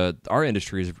Florida, our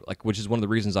industry is like, which is one of the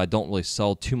reasons I don't really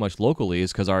sell too much locally,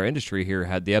 is because our industry here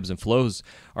had the ebbs and flows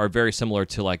are very similar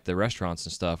to like the restaurants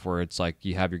and stuff, where it's like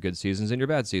you have your good seasons and your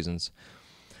bad seasons.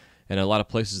 And a lot of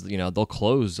places, you know, they'll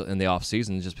close in the off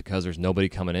season just because there's nobody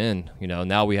coming in. You know,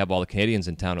 now we have all the Canadians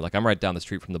in town. Like I'm right down the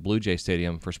street from the Blue Jay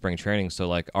Stadium for spring training, so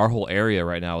like our whole area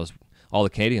right now is all the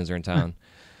Canadians are in town,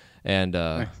 and you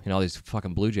know, all these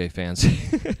fucking Blue Jay fans.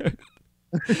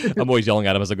 I'm always yelling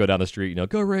at them as I go down the street, you know,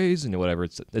 go Rays and whatever.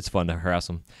 It's fun to harass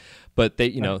them, but they,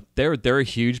 you know, they're a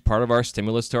huge part of our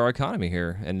stimulus to our economy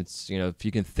here. And it's, you know, if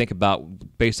you can think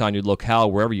about based on your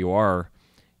locale, wherever you are,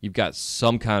 you've got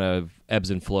some kind of ebbs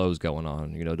and flows going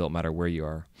on. You know, don't matter where you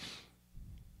are.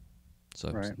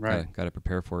 So got to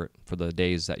prepare for it, for the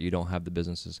days that you don't have the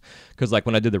businesses. Because like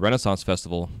when I did the Renaissance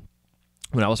Festival,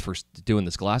 when I was first doing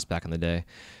this glass back in the day,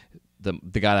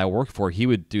 the guy that I worked for, he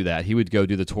would do that. He would go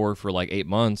do the tour for like 8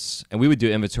 months, and we would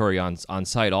do inventory on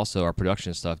site also, our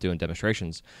production stuff, doing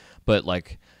demonstrations. But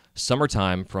like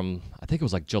summertime, from I think it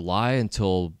was like July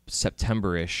until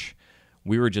September-ish,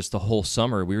 we were just the whole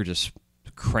summer, we were just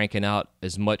cranking out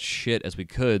as much shit as we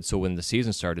could. So when the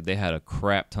season started, they had a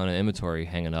crap ton of inventory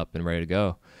hanging up and ready to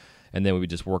go. And then we would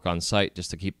just work on site just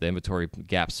to keep the inventory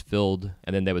gaps filled.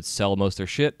 And then they would sell most of their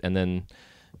shit and then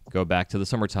go back to the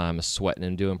summertime sweating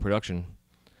and doing production.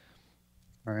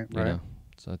 Right. You know?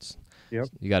 So it's,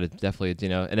 you got to definitely, you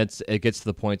know, and it gets to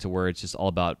the point to where it's just all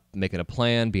about making a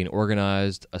plan, being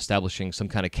organized, establishing some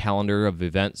kind of calendar of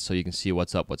events so you can see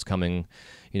what's up, what's coming,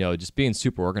 you know, just being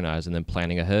super organized and then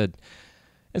planning ahead.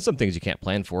 And some things you can't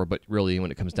plan for, but really when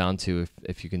it comes down to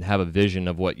if you can have a vision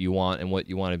of what you want and what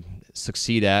you want to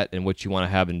succeed at and what you want to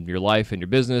have in your life and your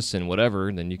business and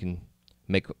whatever, then you can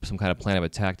make some kind of plan of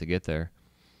attack to get there.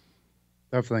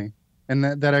 Definitely. And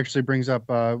that actually brings up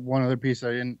one other piece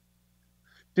I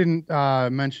didn't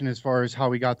mention as far as how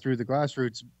we got through the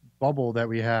GlassRoots bubble that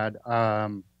we had.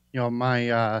 You know,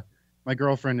 my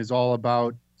girlfriend is all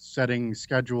about setting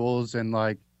schedules, and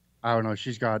like, I don't know,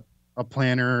 she's got a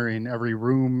planner in every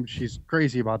room. She's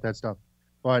crazy about that stuff.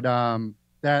 But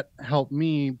that helped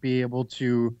me be able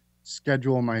to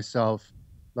schedule myself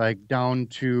like down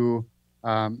to,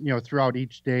 you know, throughout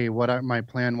each day, what my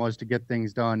plan was to get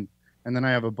things done. And then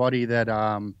I have a buddy that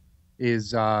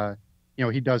is, you know,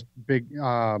 he does big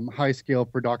high scale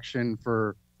production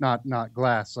for not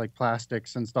glass, like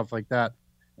plastics and stuff like that.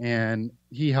 and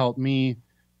he helped me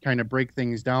kind of break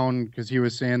things down because he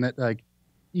was saying that like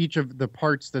each of the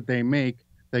parts that they make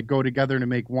that go together to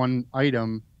make one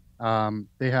item,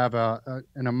 they have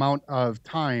an amount of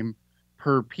time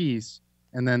per piece,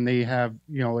 and then they have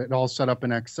it all set up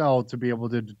in Excel to be able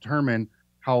to determine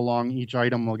how long each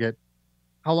item will get,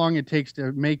 how long it takes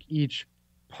to make each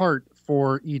part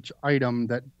for each item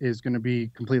that is going to be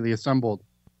completely assembled.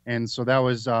 And so that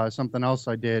was something else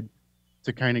I did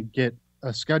to kind of get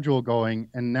a schedule going.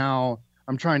 And now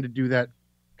I'm trying to do that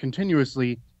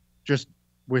continuously, just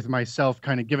with myself,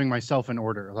 kind of giving myself an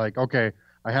order. Like, okay,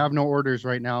 I have no orders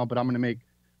right now, but I'm going to make,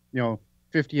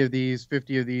 50 of these,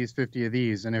 50 of these, 50 of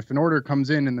these. And if an order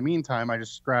comes in the meantime, I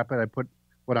just scrap it. I put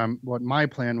what my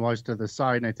plan was to the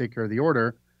side, and I take care of the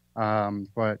order.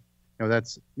 But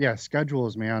that's,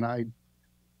 schedules, man.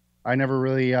 I never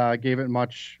really gave it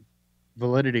much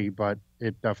validity, but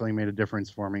it definitely made a difference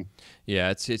for me. Yeah,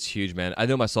 it's huge, man. I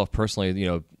know myself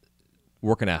personally,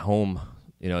 working at home,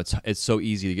 it's so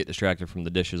easy to get distracted from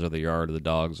the dishes or the yard or the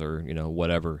dogs or,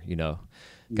 whatever,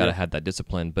 got to have that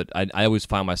discipline. But I always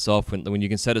find myself when you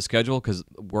can set a schedule, because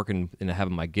working and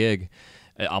having my gig,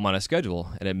 I'm on a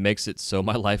schedule, and it makes it so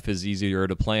my life is easier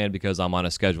to plan because I'm on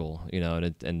a schedule,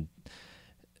 and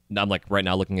I'm like right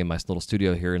now looking in my little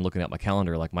studio here and looking at my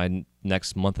calendar, like my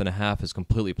next month and a half is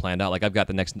completely planned out. Like I've got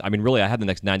really I have the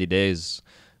next 90 days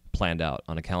planned out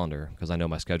on a calendar because I know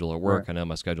my schedule at work. Right. I know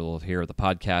my schedule here at the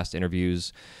podcast,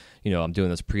 interviews. I'm doing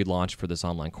this pre-launch for this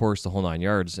online course, the whole 9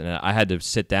 yards. And I had to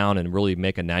sit down and really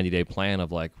make a 90-day plan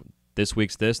of like, this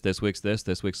week's this week's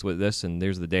this, and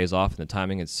there's the days off and the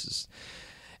timing. It's just,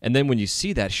 and then when you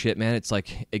see that shit, man, it's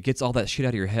like it gets all that shit out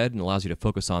of your head and allows you to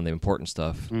focus on the important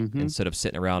stuff instead of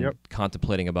sitting around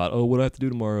contemplating about, what do I have to do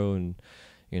tomorrow and,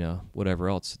 whatever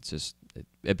else. It's just,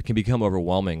 it can become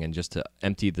overwhelming, and just to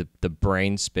empty the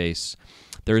brain space.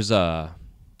 There's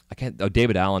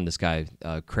David Allen, this guy,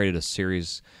 created a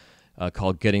series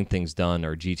called Getting Things Done,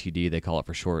 or GTD, they call it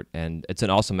for short. And it's an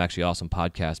awesome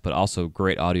podcast, but also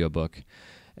great audiobook.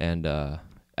 And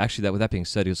actually, with that being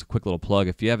said, here's a quick little plug.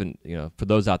 If you haven't, for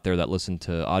those out there that listen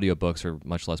to audiobooks or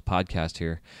much less podcast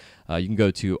here, you can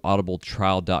go to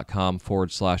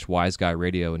audibletrial.com/wiseguy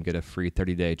radio and get a free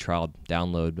 30-day trial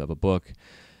download of a book.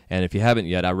 And if you haven't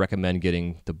yet, I recommend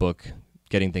getting the book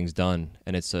Getting Things Done.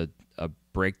 And it's a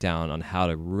breakdown on how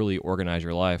to really organize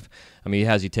your life. I mean, he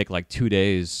has you take like 2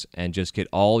 days and just get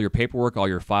all your paperwork, all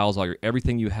your files,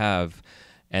 everything you have,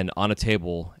 and on a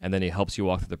table, and then he helps you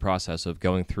walk through the process of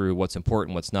going through what's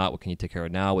important, what's not, what can you take care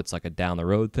of now, what's like a down the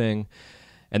road thing.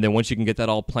 And then once you can get that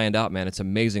all planned out, man, it's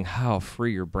amazing how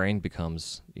free your brain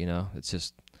becomes.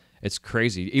 It's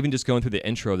crazy. Even just going through the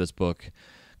intro of this book,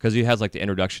 because he has like the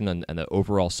introduction and the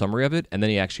overall summary of it, and then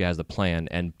he actually has the plan.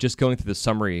 And just going through the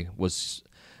summary was,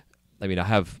 I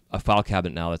have a file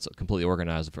cabinet now that's completely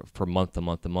organized for month to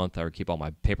month to month. I keep all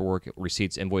my paperwork,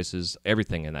 receipts, invoices,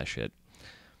 everything in that shit.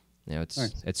 It's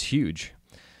nice. It's huge.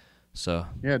 So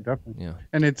yeah, definitely. Yeah,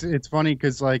 and it's funny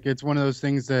because like it's one of those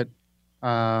things that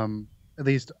at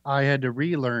least I had to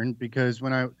relearn, because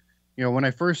when I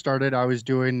first started, I was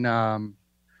doing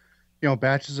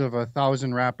batches of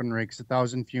 1,000 wrapping rakes,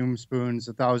 1,000 fume spoons,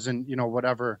 1,000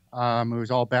 whatever. It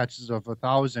was all batches of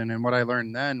 1,000, and what I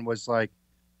learned then was like,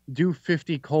 do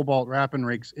 50 cobalt wrapping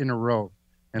rakes in a row,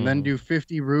 and then do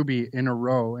 50 ruby in a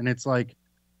row. And it's like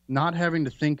not having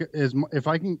to think as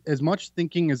much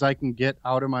thinking as I can get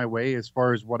out of my way as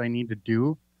far as what I need to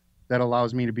do. That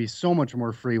allows me to be so much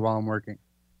more free while I'm working.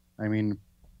 I mean,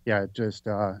 yeah, it's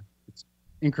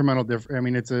incremental difference. I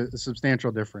mean, it's a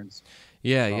substantial difference.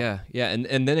 Yeah.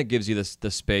 And then it gives you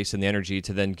the space and the energy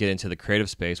to then get into the creative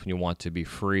space when you want to be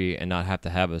free and not have to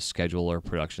have a schedule or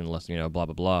production unless, blah, blah,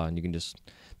 blah. And you can just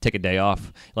take a day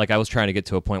off. Like I was trying to get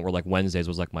to a point where like Wednesdays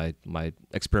was like my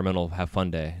experimental have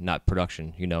fun day, not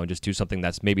production, and just do something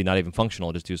that's maybe not even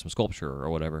functional, just do some sculpture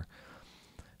or whatever.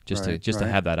 Just to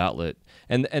have that outlet.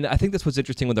 And I think that's what's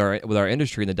interesting with our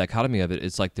industry and the dichotomy of it.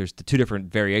 It's like there's the two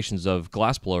different variations of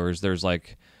glass blowers. There's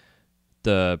like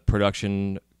the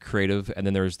production creative, and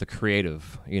then there's the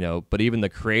creative, but even the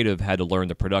creative had to learn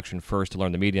the production first to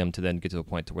learn the medium to then get to a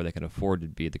point to where they can afford to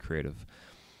be the creative.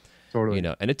 Totally.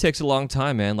 And it takes a long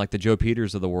time, man. Like the Joe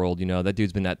Peters of the world, that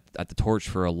dude's been at the torch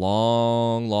for a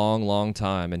long, long, long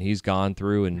time, and he's gone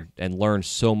through and learned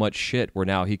so much shit where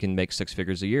now he can make 6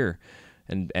 figures a year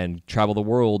and travel the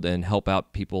world and help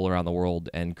out people around the world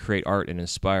and create art and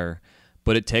inspire.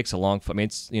 But it takes a long,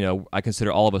 it's, I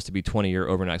consider all of us to be 20-year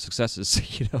overnight successes,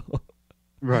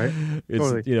 Right. It's,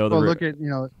 totally. Look at,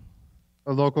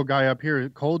 a local guy up here,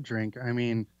 Cold Drink. I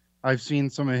mean, I've seen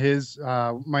some of his,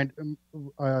 my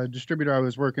distributor I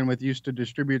was working with used to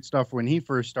distribute stuff when he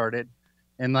first started.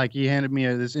 And like he handed me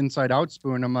this inside out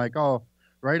spoon. I'm like, oh,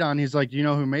 right on. He's like, do you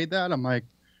know who made that? I'm like,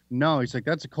 no. He's like,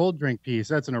 that's a cold drink piece.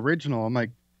 That's an original. I'm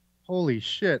like, holy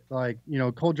shit. Like,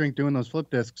 cold drink doing those flip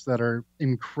discs that are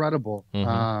incredible.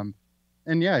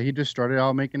 And yeah, he just started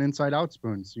out making inside out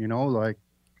spoons, like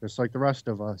just like the rest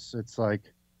of us. It's like,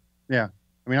 yeah.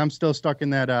 I mean, I'm still stuck in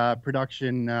that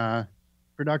production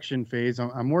phase.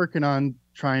 I'm working on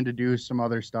trying to do some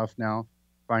other stuff now,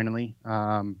 finally.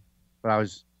 But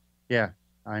yeah.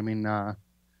 I mean,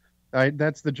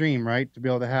 that's the dream, right? To be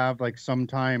able to have like some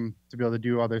time to be able to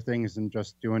do other things and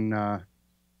just doing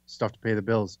stuff to pay the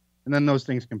bills, and then those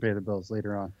things can pay the bills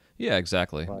later on. Yeah,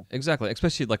 exactly. Exactly.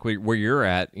 Especially like where you're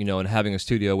at, and having a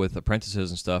studio with apprentices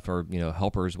and stuff, or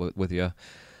helpers with you.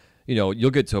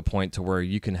 You'll get to a point to where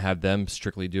you can have them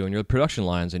strictly doing your production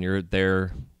lines, and you're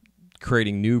there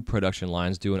creating new production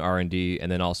lines, doing R&D,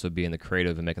 and then also being the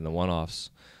creative and making the one-offs.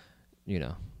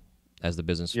 As the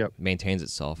business maintains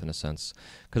itself in a sense,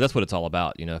 because that's what it's all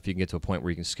about. If you can get to a point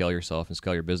where you can scale yourself and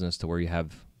scale your business to where you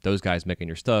have those guys making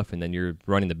your stuff, and then you're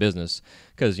running the business.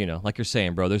 Because like you're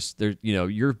saying, bro,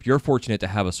 you're fortunate to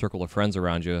have a circle of friends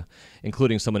around you,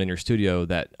 including someone in your studio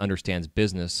that understands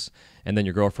business, and then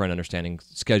your girlfriend understanding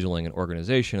scheduling and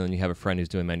organization, and then you have a friend who's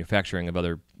doing manufacturing of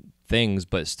other things,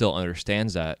 but still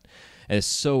understands that. And it's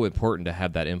so important to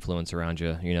have that influence around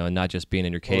you, and not just being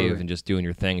in your cave and just doing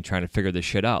your thing and trying to figure this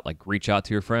shit out. Like, reach out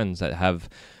to your friends that have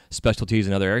specialties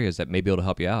in other areas that may be able to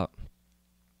help you out.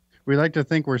 We like to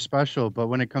think we're special, but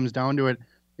when it comes down to it,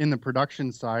 in the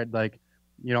production side, like,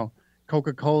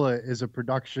 Coca-Cola is a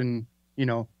production,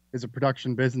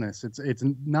 business. It's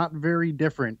not very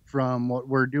different from what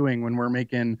we're doing when we're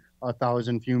making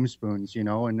 1,000 fume spoons,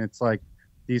 and it's like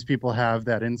these people have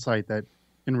that insight that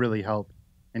can really help.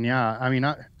 And yeah, I mean,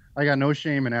 I got no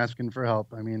shame in asking for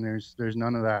help. I mean, there's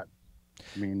none of that.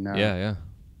 I mean, yeah,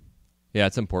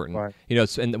 it's important.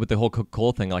 But, And with the whole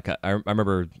Coca-Cola thing, like I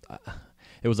remember,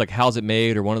 it was like How's It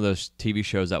Made, or one of those TV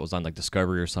shows that was on like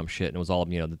Discovery or some shit, and it was all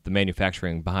the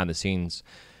manufacturing behind the scenes,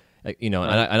 and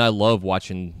I love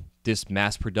watching this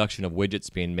mass production of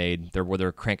widgets being made where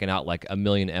they're cranking out like 1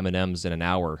 million M&Ms in an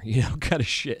hour, kind of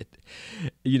shit,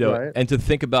 Right. And to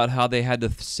think about how they had to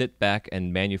sit back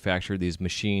and manufacture these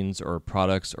machines or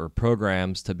products or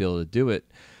programs to be able to do it.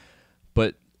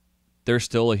 But there's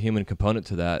still a human component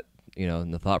to that,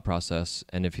 in the thought process.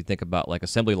 And if you think about like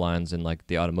assembly lines in like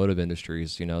the automotive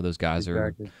industries, those guys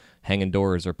are hanging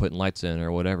doors or putting lights in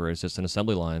or whatever. It's just an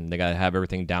assembly line. They got to have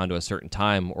everything down to a certain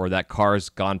time, or that car's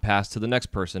gone past to the next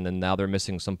person and now they're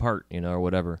missing some part, or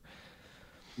whatever.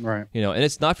 Right. And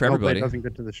it's not for everybody. It doesn't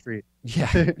get to the street.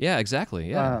 Yeah, exactly.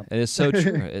 Yeah. And it's so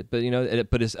true.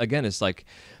 But it's like,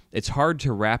 it's hard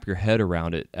to wrap your head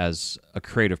around it as a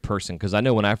creative person. Cause I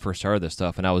know when I first started this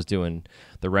stuff and I was doing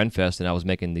the Renfest and I was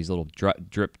making these little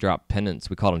drip drop pendants,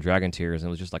 we called them dragon tears, and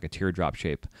it was just like a teardrop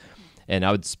shape. And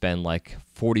I would spend like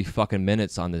 40 fucking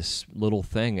minutes on this little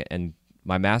thing. And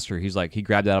my master, he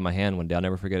grabbed it out of my hand one day. I'll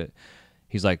never forget it.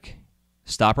 He's like,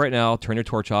 stop right now, turn your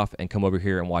torch off, and come over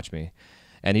here and watch me.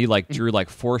 And he like drew like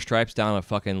 4 stripes down a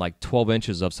fucking like 12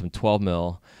 inches of some 12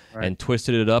 mil and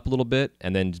twisted it up a little bit,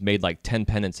 and then made like 10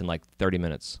 pendants in like 30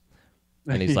 minutes.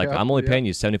 And he's like, I'm only paying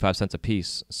you 75 cents a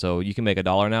piece. So you can make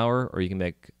 $1 an hour, or you can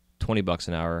make $20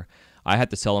 an hour. I had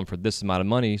to sell them for this amount of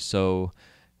money. So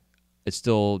it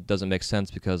still doesn't make sense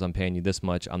because I'm paying you this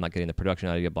much. I'm not getting the production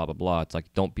out of you, blah, blah, blah. It's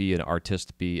like, don't be an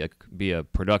artist, be a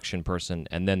production person,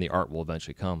 and then the art will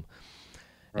eventually come.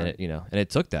 Right. And and it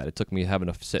took that. It took me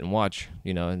having to sit and watch,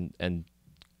 and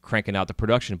cranking out the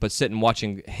production, but sit and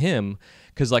watching him,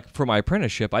 because like for my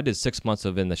apprenticeship, I did 6 months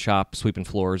of in the shop sweeping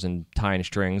floors and tying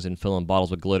strings and filling bottles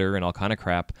with glitter and all kind of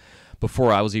crap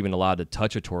before I was even allowed to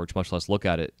touch a torch, much less look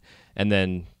at it. And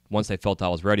then once they felt I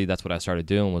was ready, that's what I started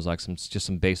doing, was like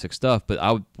some basic stuff.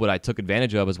 But what I took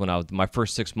advantage of is when my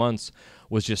first 6 months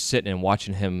was just sitting and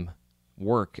watching him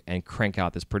work and crank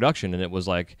out this production. And it was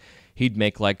like he'd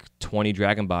make like 20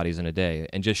 dragon bodies in a day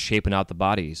and just shaping out the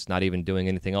bodies, not even doing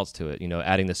anything else to it,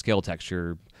 adding the scale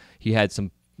texture. He had some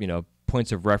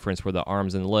points of reference where the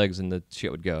arms and the legs and the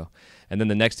shit would go. And then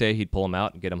the next day he'd pull them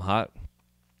out and get them hot,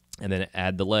 and then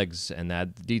add the legs and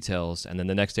add the details. And then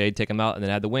the next day he'd take them out and then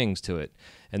add the wings to it.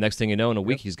 And next thing you know, in a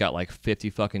week, he's got like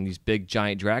 50 fucking these big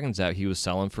giant dragons out he was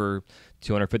selling for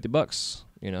 $250,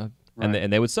 Right.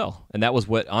 And they would sell. And that was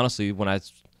what, honestly, when I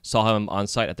saw him on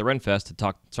site at the Renfest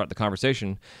to start the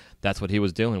conversation, that's what he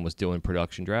was doing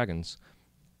production dragons.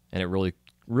 And it really,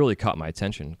 really caught my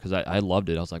attention because I loved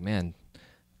it. I was like, man,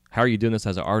 how are you doing this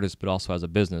as an artist but also as a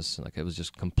business? Like, it was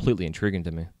just completely intriguing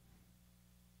to me.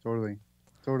 Totally.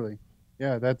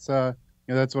 Yeah, that's what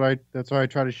I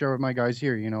try to share with my guys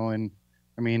here, and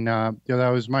I mean, that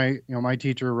was my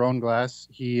teacher, Ron Glass.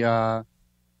 He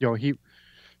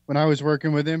when I was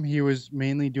working with him, he was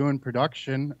mainly doing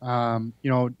production,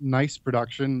 nice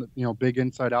production, big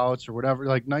inside outs or whatever,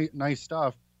 like nice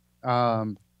stuff.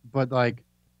 But like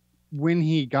when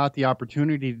he got the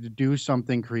opportunity to do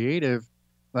something creative,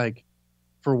 like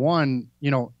for one,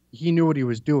 he knew what he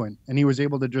was doing and he was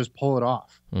able to just pull it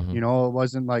off. Hmm. It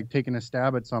wasn't like taking a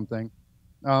stab at something.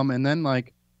 And then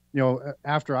like,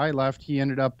 after I left, he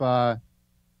ended up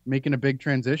making a big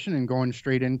transition and going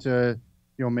straight into,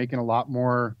 making a lot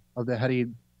more of the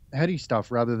heady stuff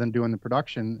rather than doing the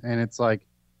production. And it's like,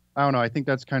 I don't know. I think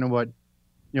that's kind of what,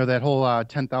 that whole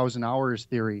 10,000 hours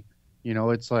theory,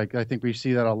 it's like, I think we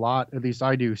see that a lot, at least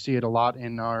I do see it a lot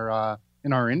in our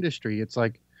industry. It's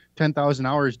like 10,000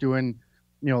 hours doing,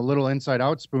 little inside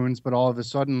out spoons, but all of a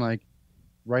sudden, like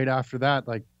right after that,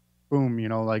 like boom,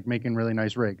 like making really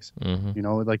nice rigs, Hmm.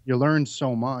 like you learn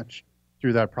so much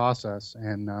through that process.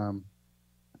 And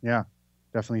yeah,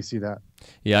 definitely see that.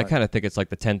 Yeah, I But kind of think it's like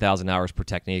the 10,000 hours per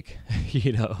technique,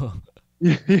 you know.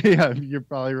 yeah, you're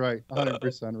probably right.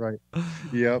 100% right.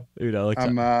 Yep. Like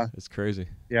I'm it's crazy.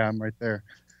 yeah, I'm right there.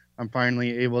 I'm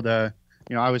finally able to,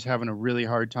 I was having a really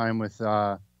hard time with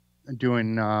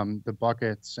doing the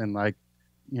buckets and like,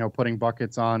 putting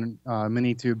buckets on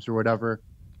mini tubes or whatever.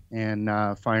 And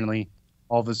finally,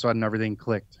 all of a sudden, everything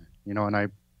clicked, and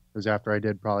it was after I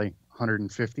did probably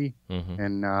 150. Hmm.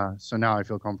 And so now I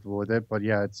feel comfortable with it. But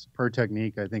yeah, it's per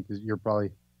technique. I think you're probably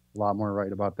a lot more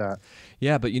right about that.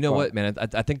 Yeah, but you know But what, man?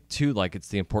 I think too, like it's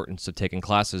the importance of taking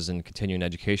classes and continuing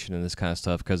education and this kind of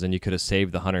stuff, because then you could have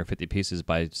saved the 150 pieces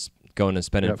by going and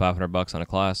spending yep, $500 on a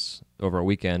class over a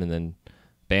weekend, and then,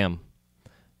 bam, you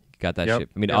got that yep, shit.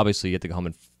 I mean, yep. obviously you have to go home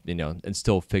and and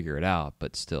still figure it out,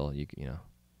 but still,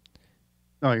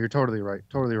 No, you're totally right.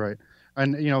 Totally right.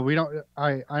 And we don't.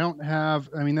 I don't have.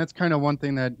 I mean, that's kind of one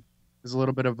thing that is a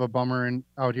little bit of a bummer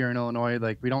out here in Illinois.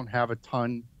 Like we don't have a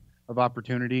ton of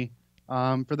opportunity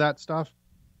for that stuff,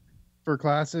 for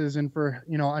classes and for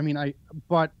I mean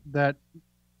but that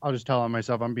I'll just tell on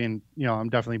myself. I'm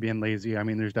definitely being lazy. I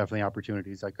mean, there's definitely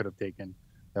opportunities I could have taken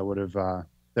that would have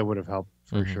helped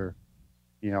for hmm sure.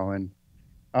 And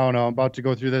I don't know. I'm about to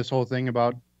go through this whole thing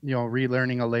about,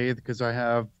 relearning a lathe because I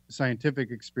have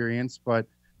scientific experience, but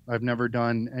I've never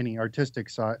done any artistic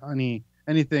side,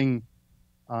 anything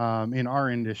in our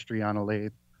industry on a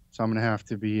lathe. So I'm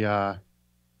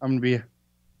gonna be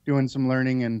doing some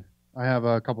learning, and I have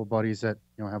a couple buddies that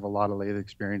have a lot of lathe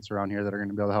experience around here that are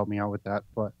gonna be able to help me out with that.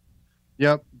 But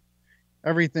yep,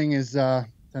 everything is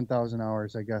 10,000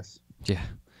 hours, I guess. yeah.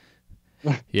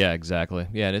 Yeah, exactly.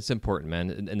 Yeah, and it's important, man.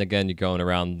 And again, you're going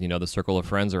around, the circle of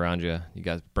friends around you. You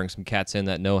guys bring some cats in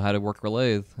that know how to work a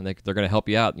lathe, and they're going to help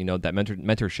you out. That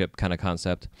mentorship kind of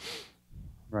concept.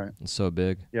 Right. It's so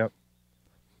big. Yep.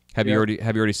 Have Yep.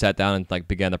 you already sat down and like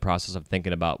began the process of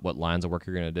thinking about what lines of work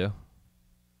you're going to do?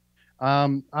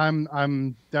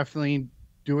 I'm definitely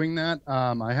doing that.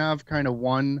 I have kind of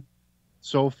one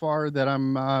so far that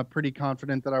I'm pretty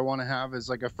confident that I want to have as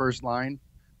like a first line,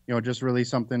 just really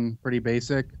something pretty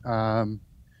basic.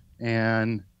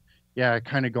 And yeah,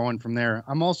 kind of going from there.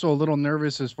 I'm also a little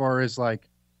nervous as far as like,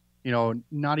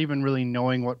 not even really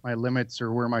knowing what my limits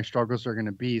or where my struggles are going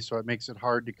to be. So it makes it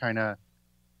hard to kind of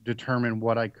determine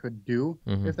what I could do,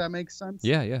 Hmm. if that makes sense.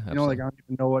 Yeah, yeah, Like absolutely. I don't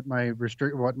even know what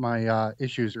my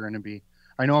issues are going to be.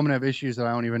 I know I'm going to have issues that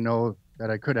I don't even know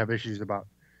that I could have issues about,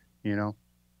 you know?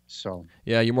 So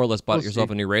Yeah, you more or less we'll bought see.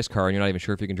 yourself a new race car, and you're not even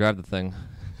sure if you can drive the thing.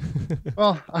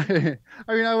 Well, I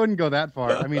mean, I wouldn't go that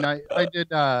far. I mean, I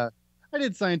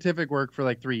did scientific work for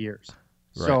like 3 years.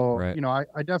 Right, So, right.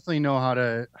 I definitely know how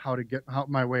to get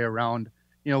my way around.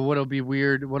 What'll be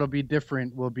weird, what'll be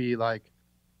different will be like,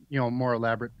 more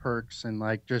elaborate perks and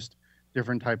like just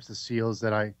different types of seals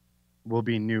that I will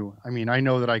be new. I mean, I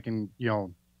know that I can,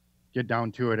 get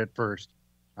down to it at first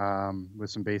with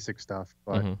some basic stuff,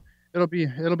 but Hmm. it'll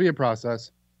be a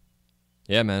process.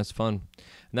 Yeah, man, it's fun,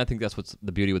 and I think that's what's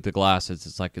the beauty with the glass is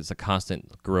it's a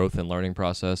constant growth and learning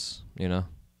process.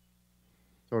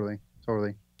 Totally,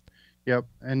 totally. Yep.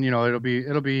 And it'll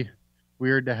be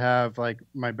weird to have like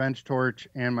my bench torch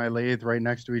and my lathe right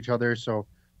next to each other. So,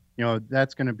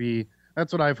 that's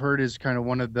what I've heard is kind of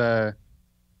one of the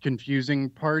confusing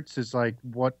parts is like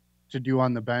what to do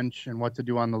on the bench and what to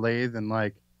do on the lathe and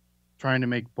like trying to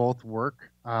make both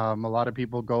work. A lot of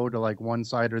people go to like one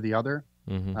side or the other.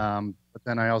 Hmm. But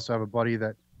then I also have a buddy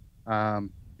that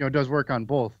does work on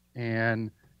both, and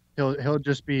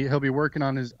he'll be working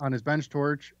on his bench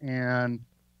torch, and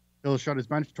he'll shut his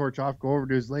bench torch off, go over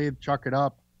to his lathe, chuck it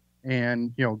up,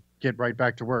 and get right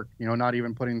back to work. Not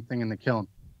even putting the thing in the kiln,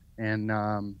 and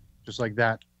just like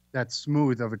that, that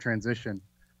smooth of a transition.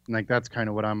 And like that's kind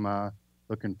of what I'm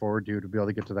looking forward to be able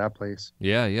to get to that place.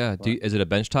 Yeah, yeah. Is it a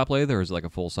benchtop lathe or is it like a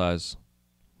full size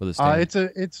with a stand?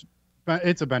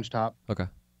 It's a bench top. Okay.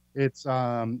 It's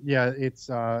it's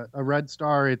a Red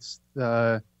Star. It's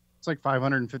like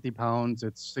 550 pounds.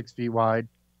 It's 6 feet wide.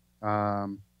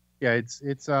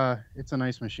 It's a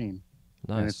nice machine.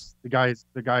 Nice. And it's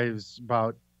the guy is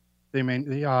about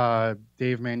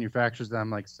Dave manufactures them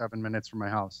like 7 minutes from my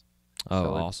house. Oh,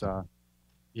 So awesome.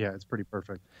 it's pretty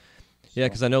perfect. Yeah, So,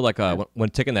 because I know like when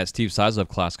taking that Steve Sislov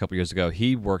class a couple years ago,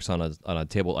 he works on a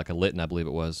table like a Lytton, I believe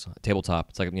it was, a tabletop.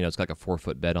 It's like it's got like a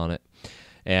 4-foot bed on it,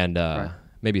 and Right.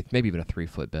 maybe even a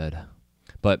 3-foot bed.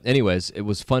 But anyways, it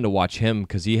was fun to watch him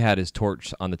because he had his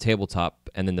torch on the tabletop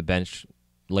and then the bench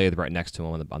lathe right next to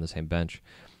him on the same bench.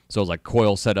 So it was like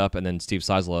coil set up, and then Steve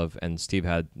Sislov and Steve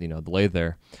had the lathe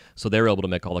there, so they were able to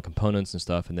make all the components and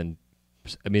stuff, and then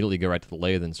immediately go right to the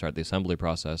lathe and start the assembly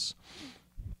process.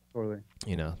 Totally.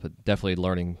 But definitely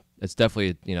learning. It's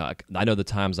definitely I know the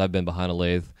times I've been behind a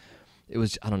lathe. It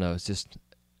was I don't know. It's just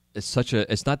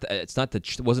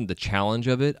it wasn't the challenge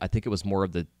of it. I think it was more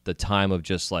of the time of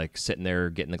just like sitting there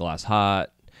getting the glass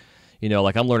hot.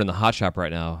 Like I'm learning the hot shop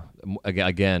right now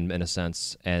again in a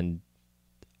sense, and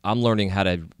I'm learning how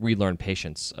to relearn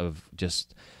patience of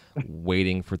just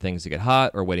waiting for things to get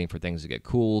hot or waiting for things to get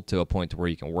cool to a point to where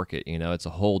you can work it. It's a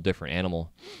whole different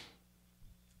animal.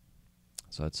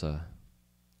 So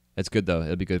it's good though.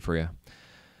 It'll be good for you.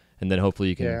 And then hopefully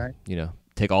you can,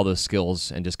 take all those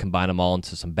skills and just combine them all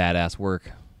into some badass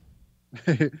work.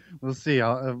 We'll see.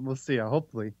 We'll see.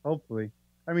 Hopefully.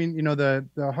 I mean,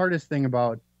 the hardest thing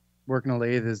about working a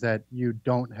lathe is that you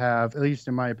don't have, at least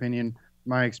in my opinion,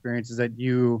 my experience is that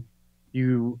you're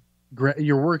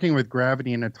working with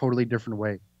gravity in a totally different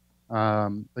way.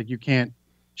 Like you can't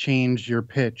change your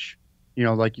pitch,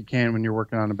 like you can when you're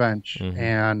working on a bench. Mm-hmm.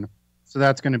 And so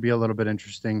that's going to be a little bit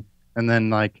interesting. And then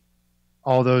like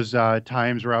all those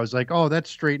times where I was like, oh, that's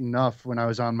straight enough when I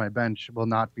was on my bench will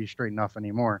not be straight enough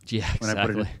anymore. Yeah,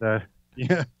 exactly. When I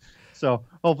put it So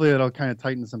hopefully it'll kind of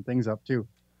tighten some things up too.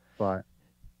 But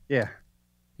yeah.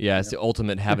 Yeah, it's the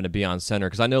ultimate having to be on center.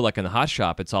 Because I know, like in the hot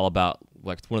shop, it's all about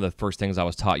like one of the first things I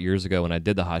was taught years ago when I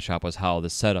did the hot shop was how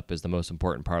the setup is the most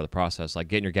important part of the process. Like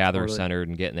getting your gatherer centered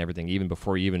and getting everything, even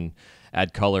before you even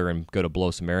add color and go to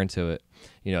blow some air into it.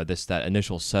 That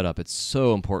initial setup, it's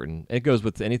so important. It goes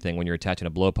with anything when you're attaching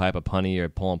a blowpipe, a punny, or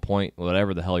pulling point,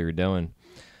 whatever the hell you're doing.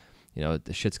 The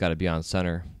shit's got to be on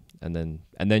center. And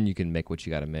then you can make what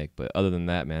you got to make. But other than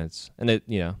that, man,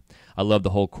 I love the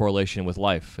whole correlation with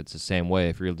life. It's the same way.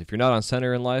 If you're not on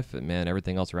center in life, man,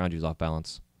 everything else around you is off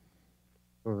balance.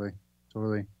 Totally.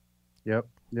 Yep.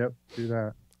 Do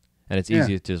that. And it's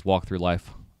easy to just walk through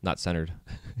life not centered.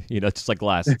 It's just like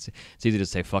glass. It's easy to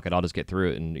say, fuck it, I'll just get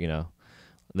through it. And,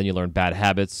 then you learn bad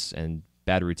habits and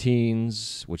bad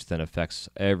routines, which then affects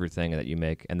everything that you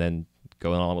make. And then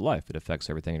going on with life, it affects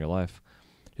everything in your life.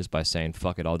 Just by saying,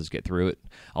 fuck it, I'll just get through it.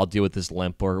 I'll deal with this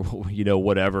limp or,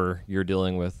 whatever you're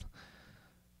dealing with.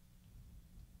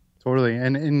 Totally.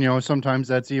 And sometimes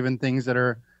that's even things that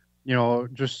are,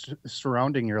 just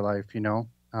surrounding your life, I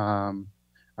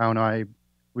don't know.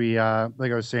 We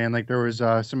like I was saying, like there was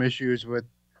some issues with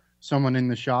someone in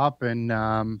the shop and,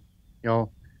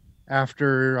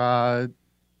 after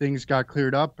things got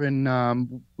cleared up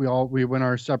and we went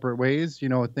our separate ways,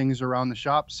 things around the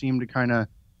shop seemed to kind of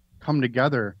come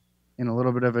together in a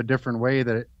little bit of a different way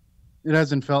that it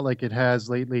hasn't felt like it has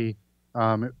lately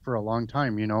for a long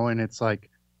time, and it's like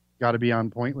got to be on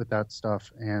point with that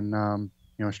stuff and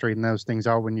straighten those things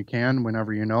out when you can,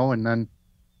 whenever and then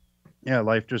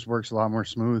life just works a lot more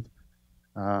smooth.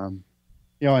 And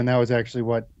that was actually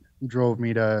what drove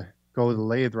me to go the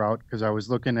lathe route, because I was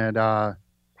looking at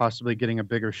possibly getting a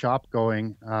bigger shop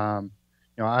going. I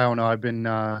don't know, I've been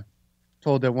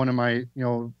told that one of my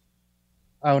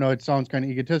I don't know, it sounds kind of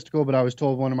egotistical, but I was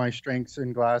told one of my strengths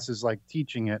in glass is like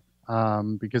teaching it,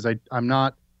 because I'm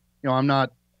not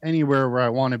anywhere where I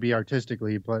want to be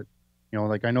artistically, but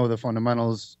like I know the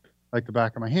fundamentals like the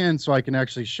back of my hand, so I can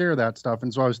actually share that stuff.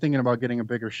 And so I was thinking about getting a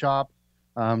bigger shop,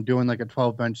 doing like a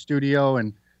 12-bench studio,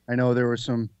 and I know there were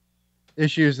some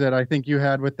issues that I think you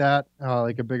had with that,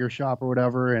 like a bigger shop or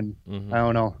whatever. And I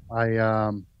don't know,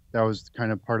 that was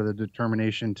kind of part of the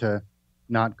determination to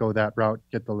not go that route,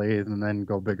 get the lathe, and then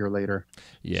go bigger later.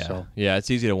 Yeah. So. Yeah,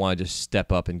 it's easy to want to just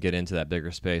step up and get into that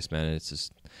bigger space, man. It's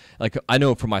just like, I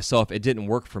know for myself, it didn't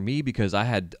work for me because I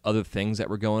had other things that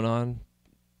were going on.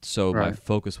 So my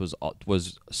focus was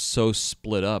so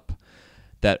split up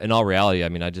that in all reality, I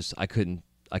mean, I couldn't,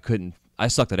 I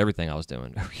sucked at everything I was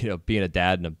doing, being a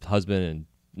dad and a husband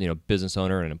and, business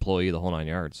owner and an employee, the whole 9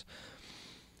 yards.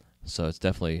 So it's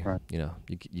definitely, Right.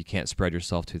 you can't spread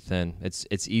yourself too thin.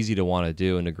 It's easy to want to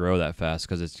do and to grow that fast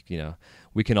because it's,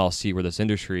 we can all see where this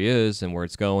industry is and where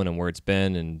it's going and where it's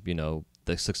been and,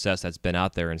 the success that's been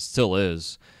out there and still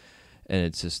is. And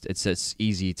it's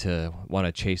easy to want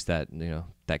to chase that,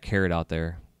 that carrot out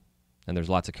there. And there's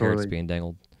lots of carrots Totally. being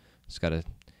dangled. Just got to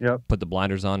Yep. put the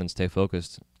blinders on and stay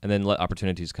focused, and then let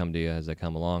opportunities come to you as they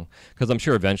come along. Because I'm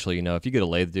sure eventually, if you get a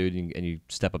lathe dude and you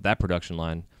step up that production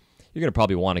line, you're gonna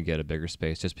probably want to get a bigger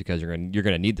space just because you're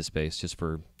gonna need the space just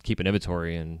for keeping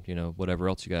inventory and whatever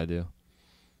else you got to do.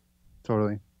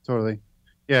 Totally. Totally.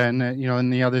 Yeah, and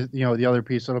and the other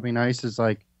piece that'll be nice is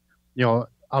like, I'll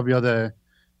be able to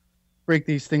break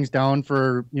these things down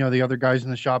for the other guys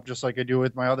in the shop just like I do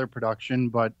with my other production,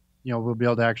 but we'll be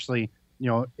able to actually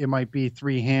it might be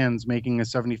three hands making a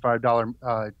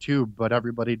 $75 tube, but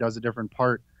everybody does a different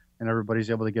part and everybody's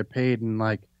able to get paid. And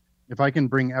like, if I can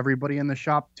bring everybody in the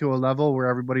shop to a level where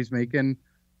everybody's making,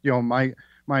 my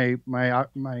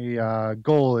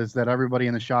goal is that everybody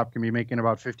in the shop can be making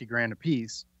about 50 grand a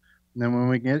piece. And then when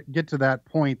we get to that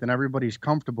point, then everybody's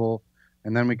comfortable,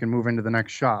 and then we can move into the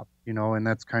next shop, and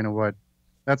that's kind of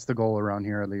that's the goal around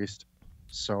here, at least.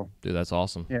 So, Dude, that's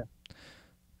awesome. Yeah.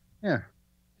 Yeah.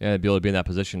 Yeah, to be able to be in that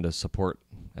position to support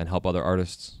and help other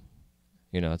artists,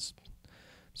 it's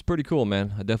pretty cool,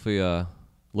 man. I definitely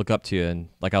look up to you. And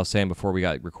like I was saying before we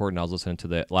got recording, I was listening to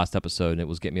the last episode, and it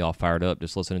was getting me all fired up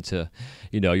just listening to,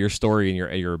 your story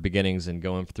and your beginnings and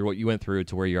going through what you went through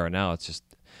to where you are now. It's just,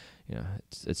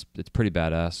 it's pretty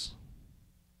badass.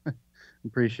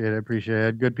 Appreciate it. I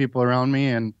had good people around me,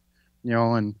 and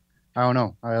and I don't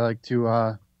know. I like to.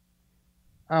 I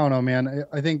don't know, man.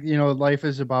 I think life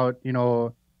is about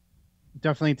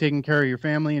definitely taking care of your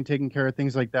family and taking care of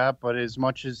things like that. But as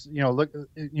much as look,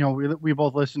 we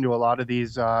both listen to a lot of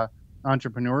these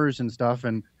entrepreneurs and stuff,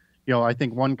 and I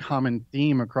think one common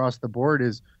theme across the board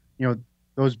is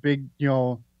those big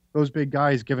those big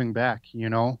guys giving back.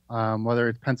 Whether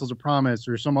it's Pencils of Promise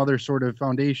or some other sort of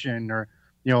foundation, or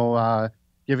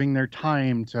giving their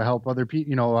time to help other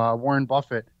people. Warren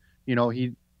Buffett,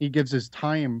 he gives his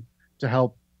time to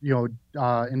help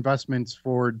investments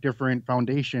for different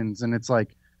foundations, and it's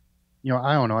like,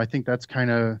 I don't know. I think that's kind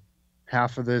of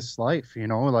half of this life.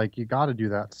 Like you got to do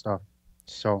that stuff.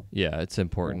 So yeah, it's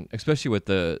important, especially with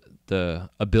the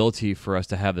ability for us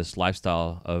to have this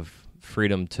lifestyle of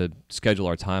freedom to schedule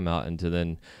our time out and to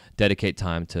then dedicate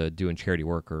time to doing charity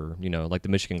work, or like the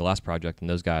Michigan Glass Project and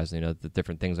those guys, the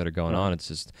different things that are going on.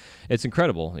 It's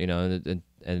incredible,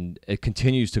 and it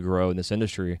continues to grow in this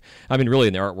industry. I mean, really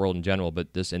in the art world in general,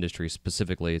 but this industry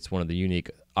specifically, it's one of the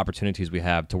unique opportunities we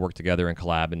have to work together and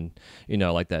collab. And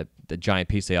like the giant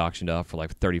piece they auctioned off for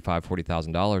like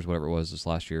 $35,000-$40,000, whatever it was this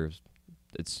last year.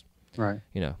 It's right.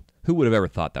 Who would have ever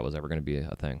thought that was ever going to be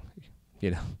a thing?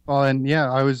 Well, and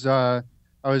yeah, I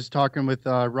was talking with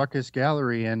Ruckus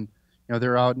Gallery, and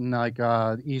they're out in like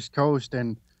the East Coast,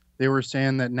 and they were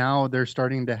saying that now they're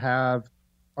starting to have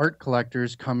art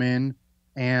collectors come in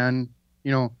and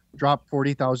drop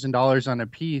 $40,000 on a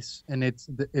piece, and it's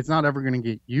not ever going to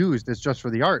get used. It's just for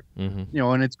the art, and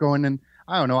it's going in.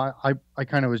 I don't know. I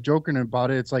kind of was joking about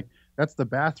it. It's like that's the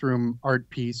bathroom art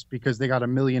piece because they got $1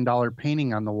 million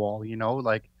painting on the wall.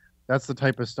 Like that's the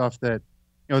type of stuff that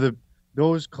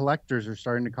those collectors are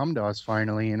starting to come to us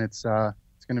finally, and it's going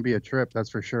to be a trip, that's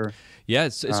for sure. Yeah,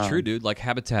 it's true, dude. Like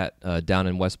Habitat down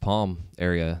in West Palm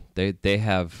area, they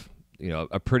have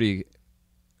a pretty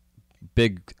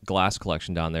big glass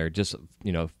collection down there, just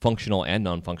functional and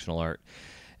non-functional art.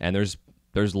 And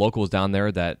there's locals down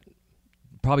there that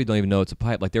probably don't even know it's a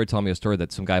pipe. Like they were telling me a story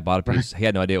that some guy bought a piece, he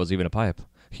had no idea it was even a pipe.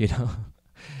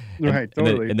 Right,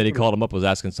 totally. And then he called him up, was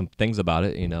asking some things about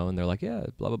it, and they're like, yeah,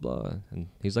 blah, blah, blah. And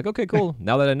he's like, okay, cool.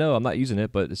 Now that I know, I'm not using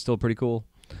it, but it's still pretty cool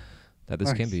that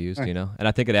this can be used, And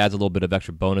I think it adds a little bit of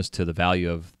extra bonus to the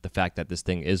value of the fact that this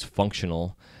thing is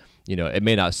functional. It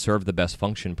may not serve the best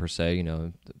function per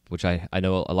se, which I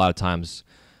know a lot of times,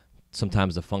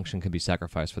 sometimes the function can be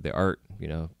sacrificed for the art,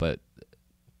 but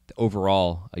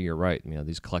overall, you're right.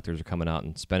 These collectors are coming out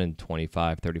and spending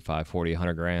 25, 35, 40,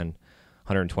 100 grand.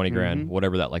 120 grand,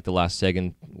 whatever that, like the last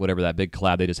Sagan, whatever that big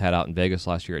collab they just had out in Vegas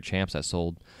last year at Champs that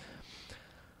sold.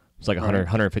 It's like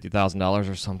 $150,000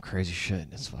 or some crazy shit.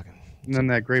 It's fucking. And then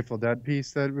that Grateful Dead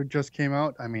piece that just came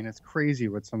out. I mean, it's crazy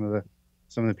what some of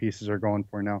the pieces are going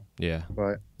for now. Yeah.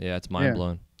 But yeah, it's mind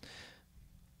blowing.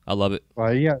 I love it.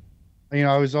 Well, yeah.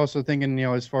 I was also thinking,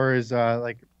 as far as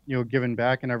like, giving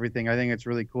back and everything, I think it's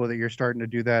really cool that you're starting to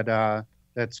do that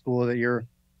school that you're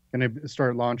going to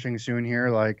start launching soon here.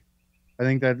 Like, I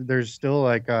think that there's still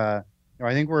like, I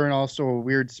think we're in also a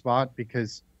weird spot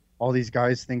because all these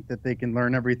guys think that they can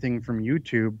learn everything from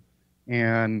YouTube,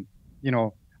 And, you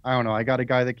know, I don't know. I got a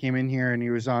guy that came in here and he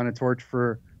was on a torch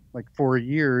for like 4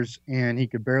 years and he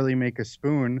could barely make a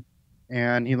spoon,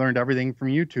 and he learned everything from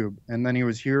YouTube. And then he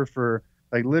was here for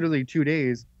like literally 2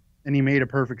 days and he made a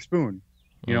perfect spoon,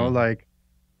 you know, Mm. like,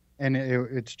 and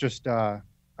it's just, I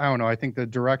don't know. I think the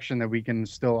direction that we can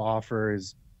still offer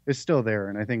is still there.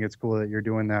 And I think it's cool that you're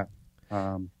doing that,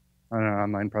 on an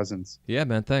online presence. Yeah,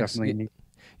 man. Thanks. Definitely neat.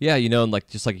 Yeah, you know, and like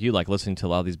just like you, like listening to a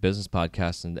lot of these business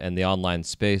podcasts and the online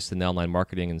space and the online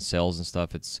marketing and sales and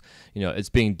stuff. It's it's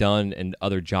being done in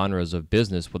other genres of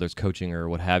business, whether it's coaching or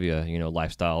what have you. You know,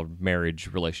 lifestyle,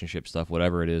 marriage, relationship stuff,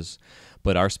 whatever it is.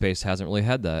 But our space hasn't really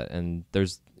had that. And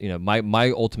there's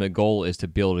my ultimate goal is to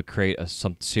be able to create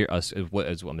what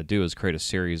I'm gonna do is create a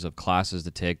series of classes to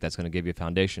take that's going to give you a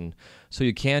foundation, so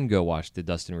you can go watch the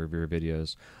Dustin Revere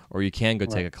videos, or you can go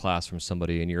take Right. a class from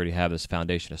somebody and you already have this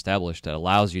foundation established that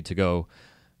allows you to go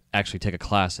actually take a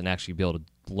class and actually be able to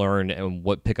learn and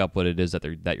pick up what it is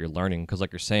that you're learning. Because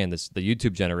like you're saying, the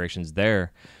YouTube generation's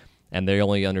there, and they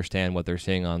only understand what they're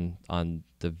seeing on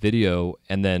the video,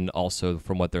 and then also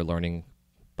from what they're learning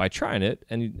by trying it.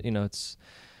 And it's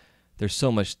there's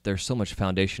so much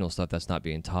foundational stuff that's not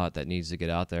being taught that needs to get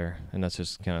out there, and that's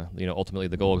just kind of ultimately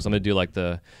the goal. Because I'm gonna do like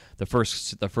the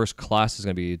first class is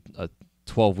gonna be a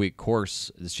 12-week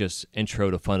course. It's just intro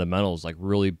to fundamentals, like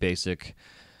really basic.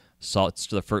 So it's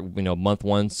the first, month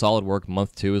 1 solid work,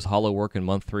 month 2 is hollow work, and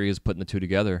month 3 is putting the two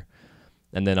together.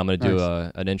 And then I'm going to do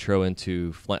Nice. an intro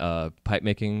into pipe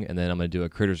making, and then I'm going to do a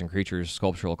critters and creatures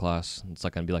sculptural class. It's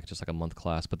like going to be like just like a month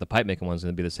class, but the pipe making one's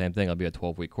going to be the same thing. It'll be a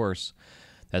 12-week course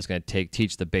that's going to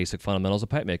teach the basic fundamentals of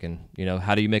pipe making.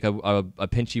 How do you make a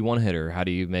pinchy one hitter? How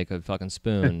do you make a fucking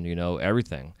spoon?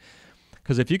 Everything.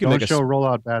 Because if you can Don't make show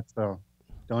rollout bats though.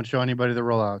 Don't show anybody the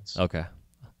rollouts. okay,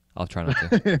 I'll try not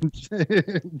to.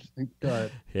 Go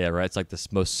ahead. Yeah, right. It's like the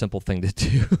most simple thing to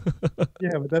do.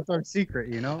 Yeah, but that's our secret,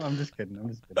 you know. I'm just kidding.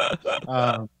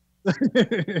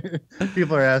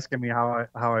 People are asking me how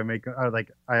I make,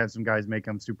 like I had some guys make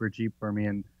them super cheap for me,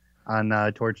 and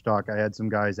on Torch Talk I had some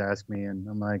guys ask me, and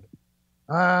I'm like,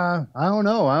 I don't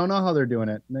know. I don't know how they're doing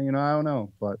it. I don't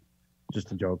know, but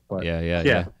just a joke. But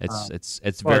Yeah.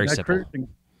 It's very that simple.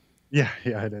 yeah,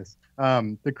 it is.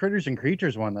 The critters and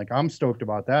creatures one, like I'm stoked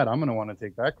about that. I'm gonna want to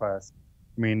take that class.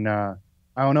 I mean, I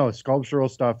don't know. Sculptural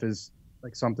stuff is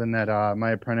like something that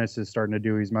my apprentice is starting to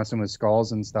do. He's messing with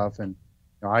skulls and stuff, and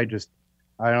I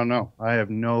don't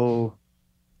know.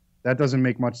 That doesn't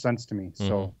make much sense to me.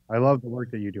 So I love the work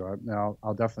that you do.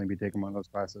 I'll definitely be taking one of those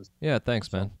classes. Yeah,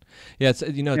 thanks, man. Yeah, it's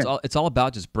Yeah. it's all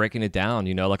about just breaking it down.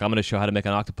 Like I'm going to show how to make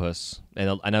an octopus,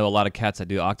 and I know a lot of cats that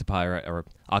do octopi or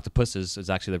octopuses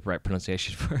is actually the right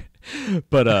pronunciation for it.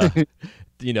 But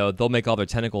they'll make all their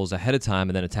tentacles ahead of time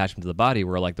and then attach them to the body.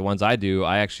 Where like the ones I do,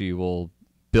 I actually will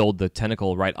build the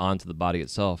tentacle right onto the body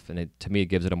itself, and to me it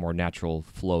gives it a more natural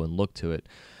flow and look to it.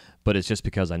 But it's just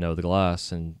because I know the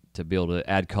glass, and to be able to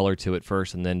add color to it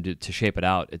first and then to shape it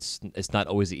out, it's not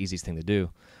always the easiest thing to do.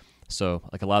 So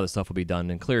like a lot of the stuff will be done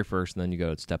in clear first, and then you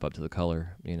go step up to the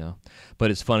color,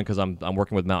 But it's fun because I'm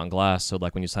working with Mountain Glass, so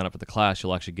like when you sign up for the class,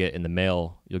 you'll actually get in the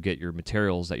mail, you'll get your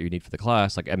materials that you need for the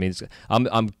class. Like I mean,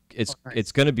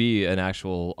 it's going to be an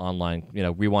actual online.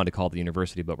 We wanted to call it the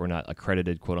university, but we're not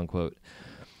accredited, quote unquote.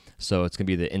 So it's going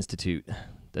to be the institute.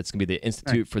 That's going to be the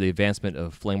Institute for the Advancement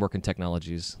of Flameworking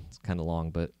Technologies. It's kind of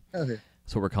long, but Okay.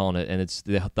 that's what we're calling it. And it's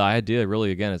the idea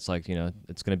really, again, it's like,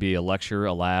 it's going to be a lecture,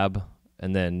 a lab,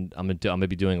 and then I'm going to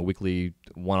be doing a weekly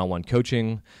one-on-one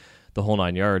coaching, the whole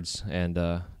 9 yards. And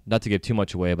not to give too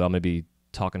much away, but I'm going to be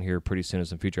talking here pretty soon in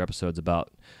some future episodes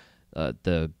about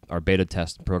our beta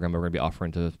test program we're going to be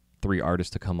offering to 3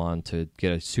 artists to come on to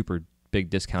get a super big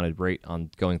discounted rate on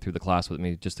going through the class with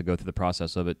me, just to go through the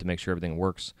process of it to make sure everything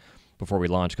works before we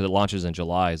launch, because it launches in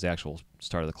July is the actual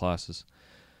start of the classes.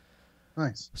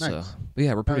 Nice. So, but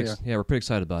yeah, we're pretty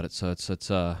excited about it. So it's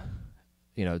going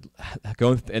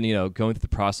through the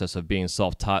process of being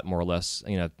self-taught more or less.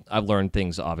 I've learned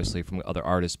things obviously from other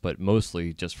artists, but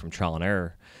mostly just from trial and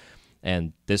error.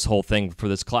 And this whole thing for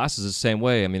this class is the same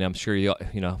way. I mean, I'm sure you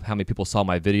know how many people saw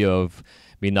my video of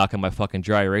me knocking my fucking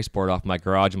dry erase board off my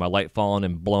garage and my light falling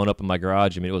and blowing up in my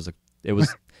garage. I mean, it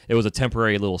was a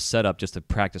temporary little setup just to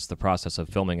practice the process of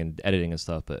filming and editing and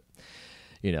stuff. But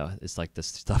it's like this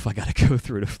stuff I got to go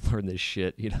through to learn this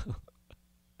shit.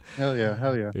 Hell yeah.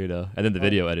 And then the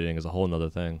video editing is a whole nother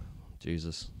thing.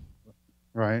 Jesus.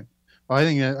 Right. Well,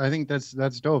 I think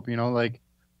that's dope. Like,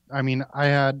 I mean, I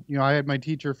had my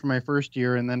teacher for my first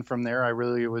year, and then from there, I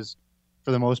really was,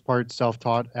 for the most part,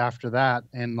 self-taught after that.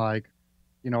 And like,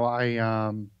 I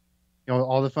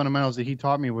all the fundamentals that he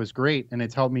taught me was great, and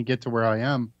it's helped me get to where I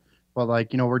am. but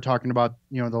like, we're talking about,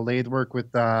 the lathe work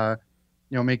with,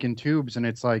 making tubes. And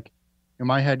it's like,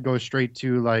 my head goes straight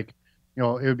to like, it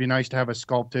would be nice to have a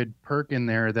sculpted perk in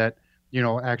there that,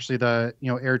 actually the,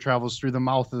 air travels through the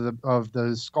mouth of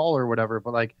the skull or whatever.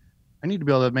 But like, I need to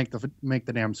be able to make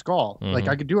the damn skull. Like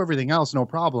I could do everything else, no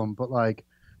problem. But like,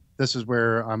 this is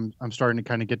where I'm starting to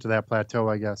kind of get to that plateau,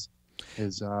 I guess,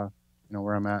 is,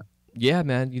 where I'm at. Yeah,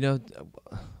 man.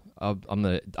 I'm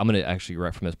gonna actually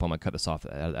right from this point, I'm gonna cut this off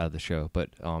out of the show. But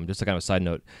just a kind of a side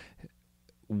note,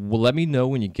 well, let me know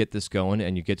when you get this going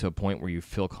and you get to a point where you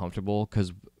feel comfortable.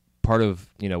 Because part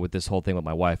of with this whole thing with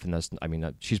my wife,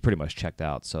 and she's pretty much checked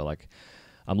out. So like,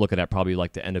 I'm looking at probably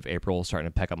like the end of April, starting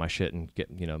to pack up my shit and get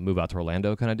move out to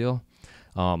Orlando kind of deal.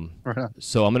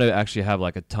 So I'm gonna actually have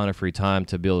like a ton of free time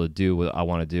to be able to do what I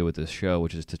want to do with this show,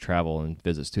 which is to travel and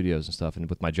visit studios and stuff. And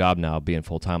with my job now being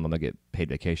full time, I'm gonna get paid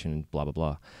vacation and blah blah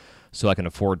blah, so I can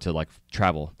afford to like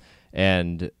travel.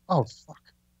 And oh fuck,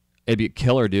 it'd be a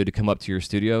killer, dude, to come up to your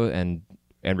studio and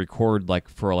record like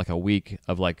for like a week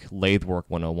of like lathe work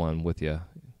 101 with you.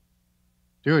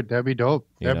 Dude, that'd be dope.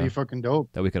 That'd be fucking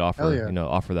dope. That we could offer,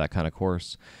 offer that kind of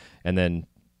course, and then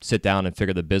sit down and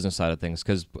figure the business side of things.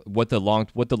 Because what the long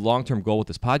term goal with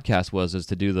this podcast is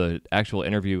to do the actual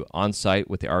interview on site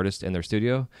with the artist in their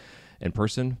studio, in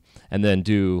person, and then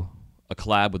do a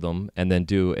collab with them, and then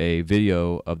do a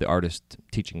video of the artist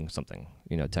teaching something,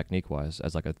 technique wise,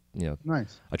 as like a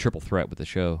nice, a triple threat with the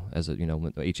show as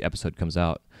when each episode comes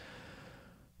out.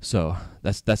 So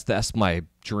that's my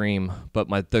dream.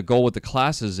 But the goal with the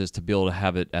classes is to be able to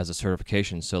have it as a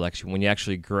certification. So like when you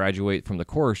actually graduate from the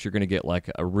course, you're going to get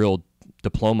like a real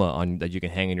diploma that you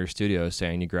can hang in your studio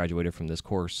saying you graduated from this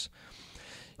course.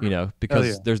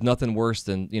 Because there's nothing worse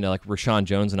than, like Rashawn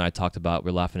Jones and I talked about, we're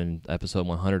laughing in episode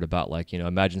 100 about like,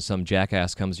 imagine some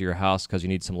jackass comes to your house because you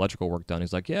need some electrical work done.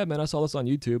 He's like, yeah, man, I saw this on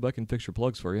YouTube. I can fix your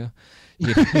plugs for you.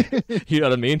 You know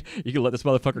what I mean? You can let this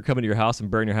motherfucker come into your house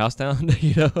and burn your house down,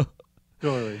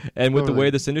 Totally. And with the way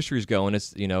this industry is going,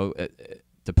 it's,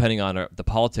 depending on the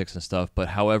politics and stuff. But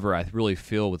however, I really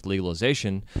feel with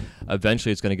legalization,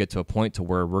 eventually it's going to get to a point to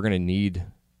where we're going to need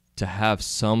to have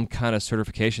some kind of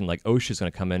certification. Like OSHA's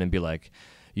going to come in and be like,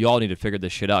 you all need to figure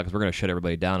this shit out because we're going to shut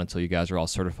everybody down until you guys are all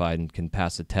certified and can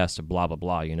pass the test or blah, blah,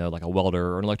 blah, like a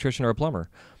welder or an electrician or a plumber.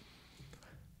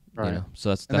 Right.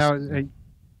 So that's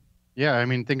yeah, I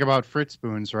mean, think about frit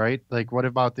spoons, right? Like, what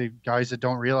about the guys that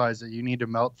don't realize that you need to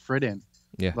melt frit in?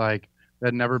 Yeah. Like,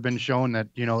 that never been shown that,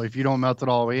 if you don't melt it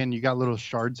all the way and you got little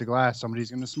shards of glass, somebody's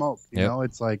going to smoke. You know,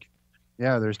 it's like,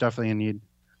 yeah, there's definitely a need.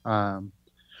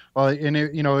 Well, and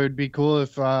it would be cool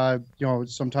if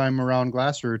sometime around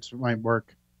GlassRoots might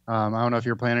work. I don't know if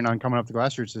you're planning on coming up to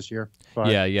GlassRoots this year. But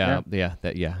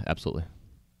Yeah, absolutely.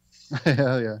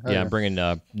 Hell yeah. I'm bringing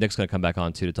Nick's going to come back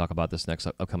on too to talk about this next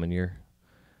upcoming year.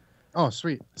 Oh,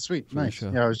 sweet, nice.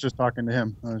 Yeah, I was just talking to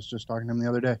him. The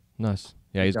other day. Nice.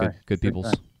 Yeah, he's good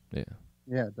people's. Yeah.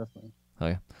 Yeah, definitely. Oh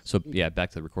yeah. So yeah, back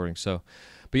to the recording. So,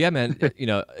 but yeah, man,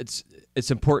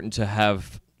 it's important to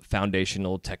have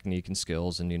foundational technique and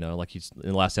skills, and like in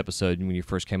the last episode when you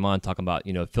first came on talking about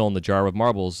filling the jar with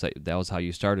marbles, that was how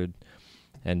you started,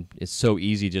 and it's so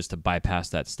easy just to bypass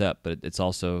that step, but it's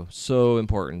also so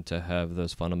important to have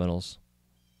those fundamentals.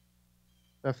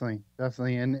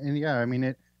 Definitely, and yeah, I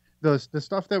mean the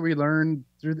stuff that we learned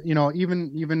through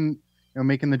even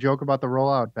making the joke about the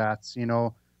rollout bats,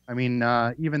 I mean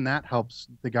even that helps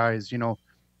the guys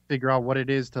figure out what it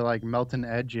is to like melt an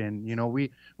edge in.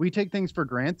 We take things for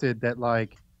granted that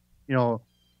like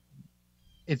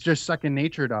it's just second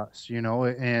nature to us,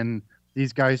 and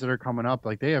these guys that are coming up,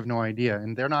 like they have no idea,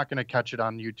 and they're not going to catch it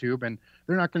on YouTube, and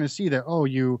they're not going to see that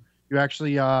you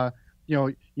actually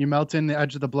you melt in the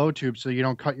edge of the blow tube so you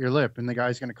don't cut your lip, and the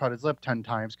guy's going to cut his lip 10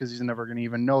 times because he's never going to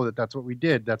even know that that's what we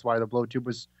did. That's why the blow tube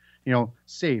was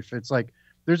safe. It's like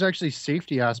there's actually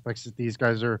safety aspects that these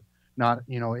guys are not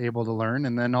able to learn.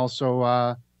 And then also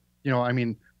I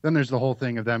mean, then there's the whole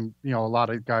thing of them, a lot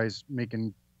of guys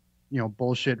making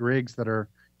bullshit rigs that are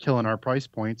killing our price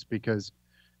points because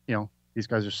these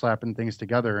guys are slapping things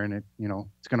together and it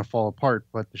it's going to fall apart,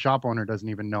 but the shop owner doesn't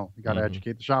even know. You got to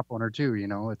educate the shop owner too.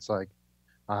 It's like,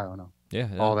 I don't know. Yeah.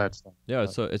 All that stuff. Yeah.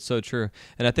 It's so true.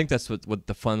 And I think that's what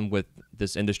the fun with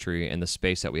this industry and the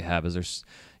space that we have is there's,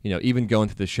 even going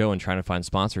through the show and trying to find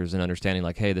sponsors and understanding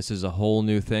like, hey, this is a whole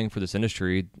new thing for this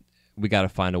industry. We got to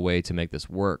find a way to make this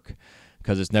work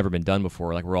because it's never been done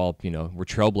before. Like we're all, we're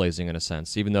trailblazing in a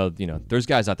sense, even though, there's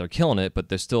guys out there killing it, but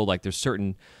there's still like, there's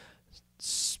certain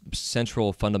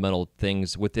central fundamental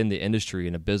things within the industry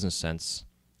in a business sense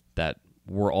that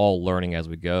we're all learning as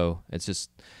we go. It's just,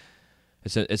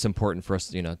 it's important for us,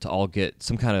 to all get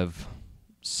some kind of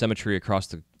symmetry across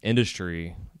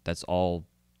industry that's all,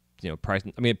 price.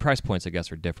 I mean, price points, I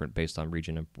guess, are different based on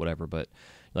region and whatever. But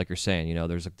like you're saying,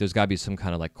 there's got to be some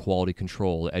kind of like quality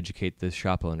control to educate the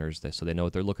shop owners so they know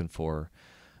what they're looking for.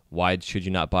 Why should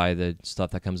you not buy the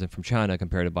stuff that comes in from China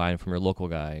compared to buying from your local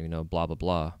guy? Blah blah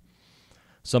blah.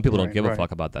 Some people don't give a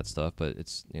fuck about that stuff, but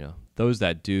it's those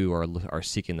that do are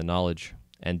seeking the knowledge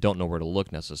and don't know where to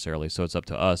look necessarily. So it's up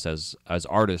to us as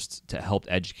artists to help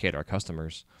educate our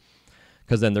customers,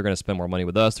 because then they're going to spend more money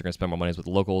with us. They're going to spend more money with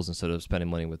the locals instead of spending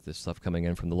money with this stuff coming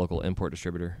in from the local import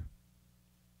distributor.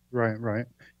 Right.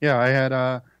 Yeah, I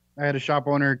had a shop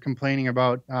owner complaining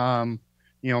about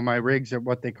my rigs at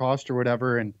what they cost or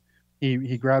whatever, and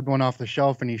he grabbed one off the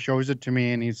shelf and he shows it to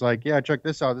me and he's like, "Yeah, check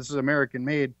this out. This is American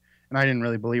made." And I didn't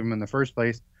really believe him in the first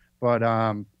place, but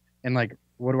and like,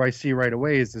 what do I see right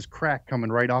away is this crack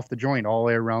coming right off the joint all the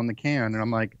way around the can, and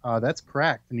I'm like, "That's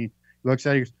cracked." And he looks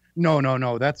at it, he goes,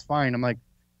 No, that's fine. I'm like,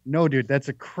 "No, dude, that's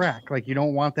a crack. Like, you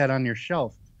don't want that on your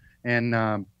shelf." And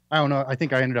I don't know. I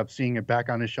think I ended up seeing it back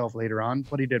on his shelf later on,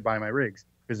 but he did buy my rigs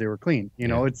because they were clean.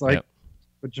 It's like,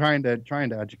 but trying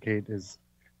to educate is,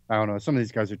 I don't know. Some of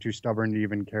these guys are too stubborn to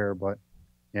even care, but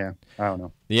yeah, I don't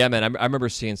know. Yeah, man. I remember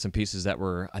seeing some pieces that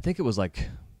were, I think it was like,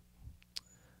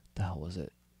 the hell was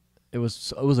it? It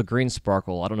was a green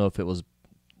sparkle. I don't know if it was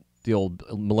the old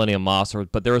Millennium Moss,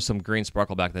 but there was some green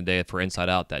sparkle back in the day for Inside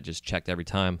Out that just checked every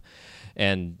time.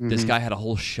 And this guy had a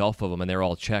whole shelf of them, and they were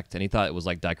all checked, and he thought it was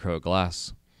like dichroic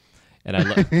glass. And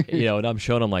and I'm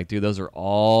showing him like, "Dude, those are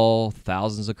all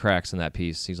thousands of cracks in that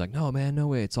piece." He's like, "No, man, no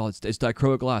way. It's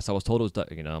dichroic glass. I was told it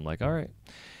was I'm like, "All right,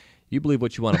 you believe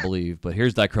what you want to believe, but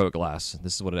here's dichroic glass.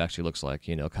 This is what it actually looks like,"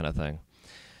 kind of thing.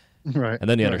 Right. And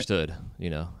then he understood,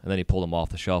 and then he pulled him off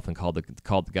the shelf and called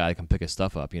the guy to come pick his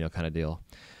stuff up, kind of deal.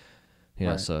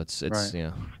 So it's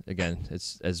again,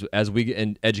 it's as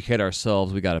we educate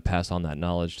ourselves, we got to pass on that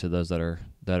knowledge to those that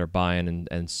are buying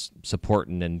and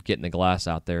supporting and getting the glass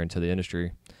out there into the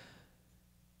industry.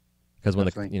 Because when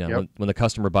when the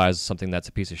customer buys something that's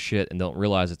a piece of shit and don't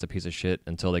realize it's a piece of shit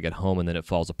until they get home and then it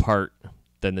falls apart,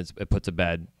 then it puts a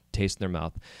bad taste in their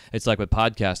mouth. It's like with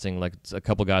podcasting. Like a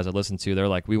couple guys I listen to, they're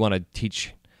like, "We want to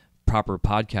teach proper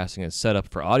podcasting and setup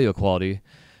for audio quality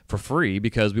for free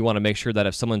because we want to make sure that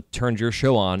if someone turns your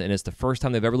show on and it's the first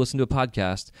time they've ever listened to a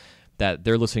podcast, that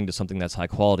they're listening to something that's high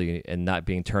quality and not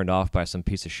being turned off by some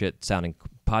piece of shit sounding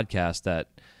podcast that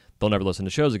they'll never listen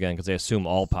to shows again because they assume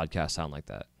all podcasts sound like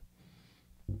that."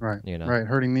 Right. Right.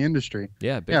 Hurting the industry.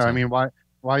 Yeah. Yeah. Time. I mean,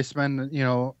 why spend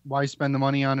the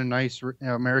money on a nice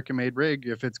American-made rig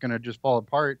if it's going to just fall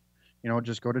apart?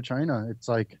 Just go to China. It's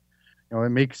like, it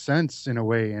makes sense in a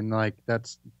way, and like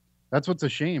that's what's a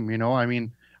shame. I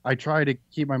mean, I try to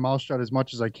keep my mouth shut as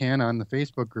much as I can on the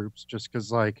Facebook groups, just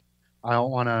because like I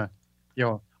don't want to,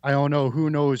 I don't know who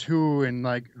knows who and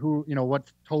like who,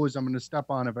 what toes I'm going to step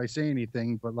on if I say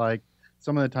anything. But like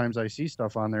some of the times I see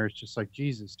stuff on there, it's just like,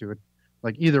 Jesus, dude.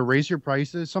 Like, either raise your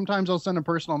prices. Sometimes I'll send a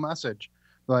personal message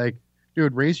like,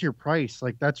 "Dude, raise your price.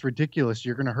 Like, that's ridiculous.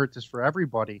 You're going to hurt this for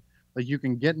everybody. Like, you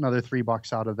can get another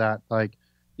 $3 out of that." Like,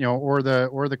 or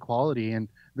the quality. And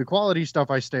the quality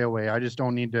stuff, I stay away. I just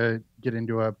don't need to get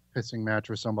into a pissing match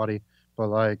with somebody. But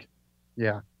like,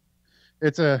 yeah,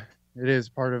 it is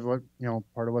part of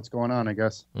what's going on, I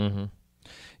guess. Mm-hmm.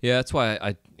 Yeah, that's why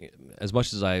I, as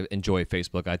much as I enjoy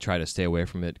Facebook, I try to stay away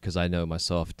from it because I know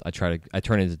myself. I turn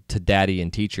into daddy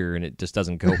and teacher, and it just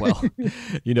doesn't go well.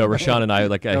 Rashawn and I,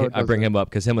 like, I bring him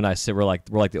up because him and I sit. We're like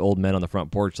the old men on the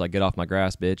front porch, like, "Get off my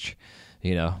grass, bitch."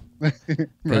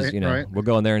 Because we'll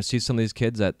go in there and see some of these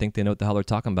kids that think they know what the hell they're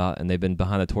talking about, and they've been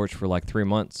behind the torch for like 3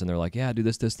 months, and they're like, "Yeah, do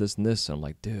this, this, this, and this." And I'm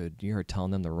like, "Dude, you're telling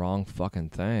them the wrong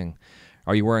fucking thing.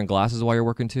 Are you wearing glasses while you're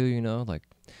working too? Like."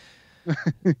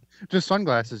 Just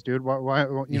sunglasses, dude. Why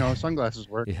sunglasses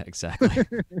work. Yeah, exactly.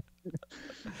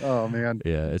 Oh man.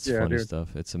 Yeah, it's funny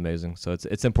stuff. It's amazing. So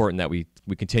it's important that we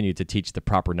continue to teach the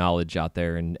proper knowledge out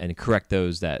there and correct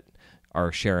those that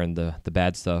are sharing the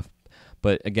bad stuff.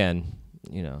 But again,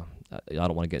 I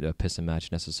don't want to get into a pissing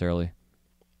match necessarily.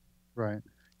 Right.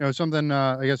 Something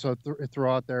I guess I'll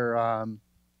throw out there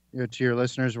to your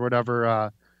listeners or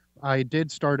whatever. I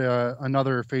did start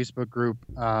another Facebook group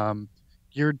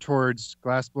geared towards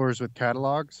glassblowers with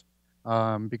catalogs,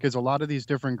 because a lot of these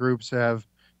different groups have,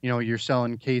 you're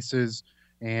selling cases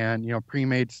and,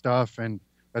 pre-made stuff. And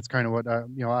that's kind of what,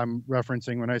 I'm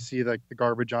referencing when I see like the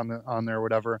garbage on there or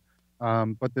whatever.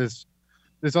 But this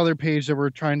other page that we're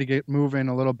trying to get moving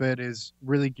a little bit is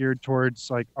really geared towards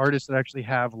like artists that actually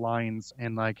have lines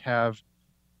and like have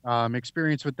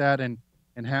experience with that and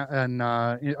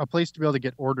a place to be able to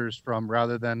get orders from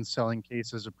rather than selling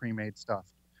cases of pre-made stuff.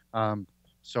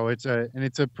 So it's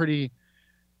a pretty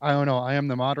I don't know. I am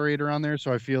the moderator on there,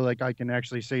 so I feel like I can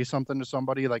actually say something to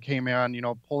somebody like, "Hey, man,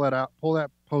 pull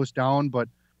that post down, but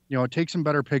take some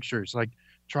better pictures. Like,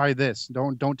 try this.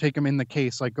 Don't take them in the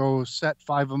case. Like, go set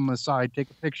 5 of them aside, take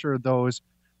a picture of those,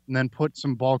 and then put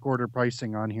some bulk order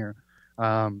pricing on here."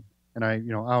 And I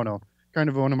don't know, kind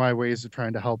of one of my ways of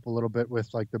trying to help a little bit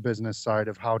with like the business side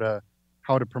of how to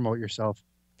promote yourself.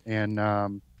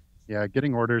 And yeah,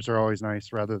 getting orders are always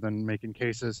nice rather than making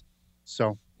cases.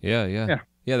 So Yeah.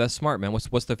 That's smart, man.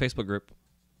 What's the Facebook group?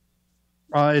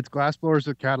 it's glass blowers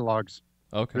with catalogs.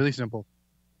 Okay. Really simple.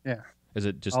 Yeah. Is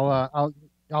it just?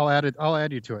 I'll add it. I'll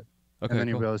add you to it. Okay. And then Cool.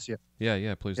 you'll be able to see it.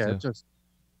 Yeah. Please Yeah. do. It's just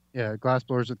glass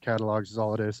blowers with catalogs is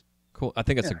all it is. Cool. I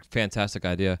think it's a fantastic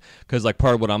idea because like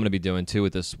part of what I'm going to be doing too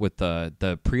with this with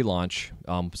the pre-launch,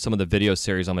 some of the video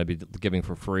series I'm going to be giving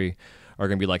for free are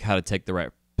going to be like how to take the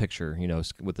right picture,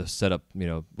 with the setup,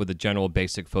 with the general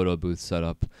basic photo booth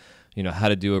setup, how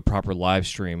to do a proper live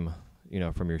stream,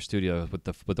 from your studio with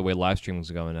the way live streaming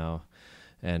is going now.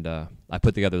 And I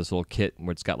put together this little kit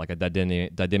where it's got like a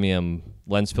didymium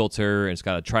lens filter, and it's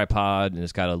got a tripod, and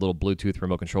it's got a little Bluetooth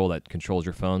remote control that controls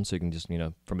your phone, so you can just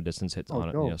from a distance hit on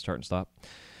it, start and stop.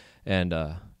 And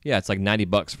it's like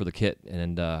 $90 for the kit,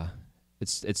 and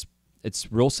it's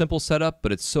real simple setup,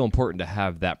 but it's so important to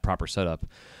have that proper setup.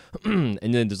 And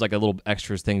then there's like a little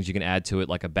extras things you can add to it,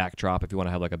 like a backdrop if you want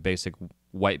to have like a basic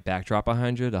white backdrop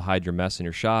behind you to hide your mess in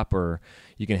your shop, or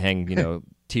you can hang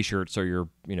t-shirts or your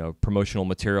promotional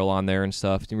material on there and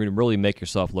stuff to really make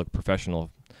yourself look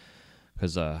professional,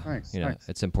 because Nice.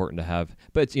 it's important to have.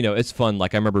 But it's fun.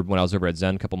 Like I remember when I was over at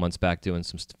Zen a couple months back doing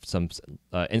some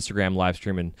Instagram live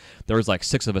streaming, there was like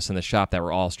 6 of us in the shop that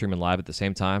were all streaming live at the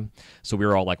same time, so we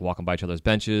were all like walking by each other's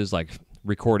benches, like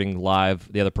recording live,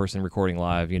 the other person recording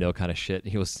live, kind of shit.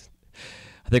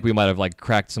 I think we might have like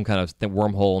cracked some kind of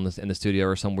wormhole in the studio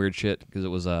or some weird shit, because it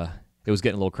was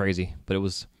getting a little crazy, but it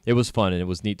was fun, and it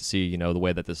was neat to see the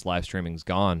way that this live streaming's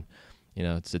gone.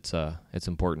 It's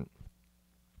important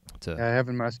to. I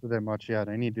haven't messed with it much yet.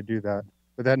 I need to do that.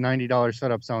 But that $90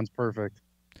 setup sounds perfect.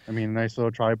 I mean, a nice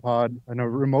little tripod and a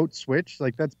remote switch,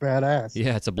 like that's badass.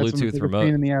 Yeah, it's a That's Bluetooth the remote.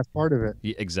 pain in the ass part of it.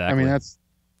 Yeah, exactly. I mean,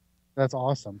 that's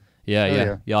awesome.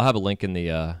 Yeah. I'll have a link in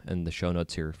the show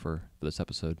notes here for this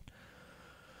episode.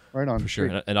 Right on. For sure,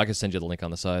 Sweet. and I can send you the link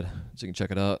on the side so you can check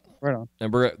it out. Right on.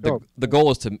 And the goal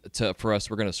is to for us,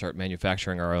 we're going to start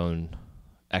manufacturing our own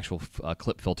actual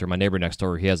clip filter. My neighbor next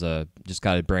door, he has just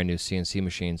got a brand new CNC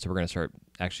machine, so we're going to start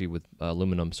actually with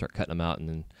aluminum, start cutting them out and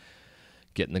then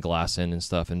getting the glass in and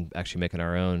stuff, and actually making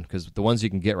our own. Because the ones you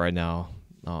can get right now,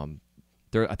 I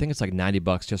think it's like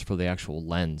 $90 just for the actual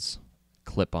lens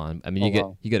clip on. I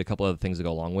mean, you get a couple other things that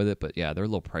go along with it, but yeah, they're a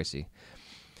little pricey.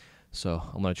 So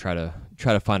I'm gonna try to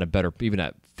find a better, even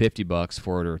at $50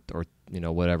 for it, or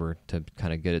whatever, to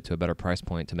kind of get it to a better price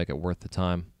point to make it worth the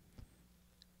time.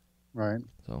 Right.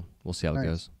 So we'll see how it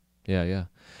goes. Yeah,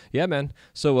 man.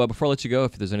 So before I let you go,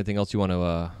 if there's anything else you want to,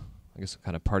 I guess,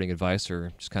 kind of parting advice,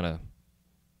 or just kind of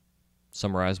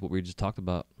summarize what we just talked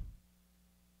about.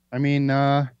 I mean,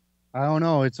 I don't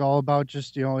know. It's all about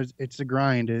just it's a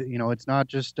grind. It's not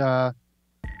just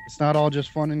it's not all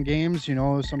just fun and games.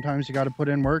 Sometimes you got to put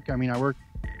in work. I mean, I work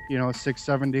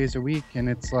 6-7 days a week, and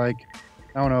it's like,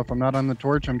 I don't know, if I'm not on the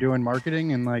torch, I'm doing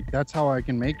marketing, and like that's how I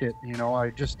can make it. I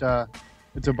just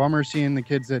it's a bummer seeing the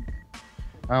kids that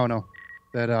I don't know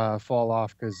that fall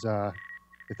off because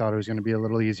they thought it was going to be a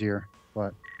little easier.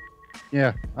 But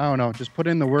yeah, I don't know. Just put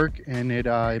in the work, and it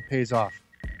pays off.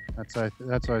 That's what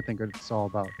I think it's all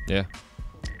about. Yeah,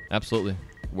 absolutely.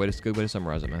 Good way to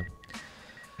summarize it, man.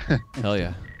 Hell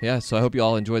yeah. Yeah, so I hope you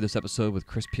all enjoyed this episode with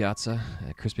Chris Piazza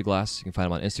at Crispy Glass. You can find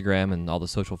him on Instagram and all the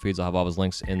social feeds. I'll have all his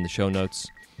links in the show notes.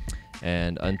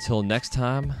 And until next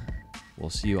time,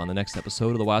 we'll see you on the next episode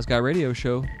of the Wise Guy Radio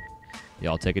Show.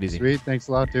 Y'all take it easy. Sweet. Thanks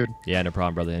a lot, dude. Yeah, no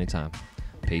problem, brother. Anytime.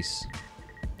 Peace.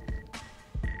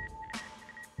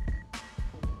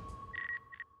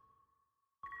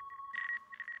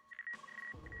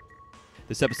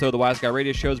 This episode of the Wise Guy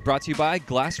Radio Show is brought to you by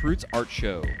GlassRoots Art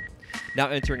Show. Now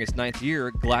entering its 9th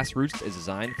year, GlassRoots is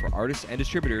designed for artists and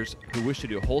distributors who wish to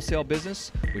do wholesale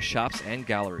business with shops and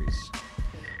galleries.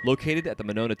 Located at the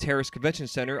Monona Terrace Convention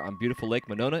Center on beautiful Lake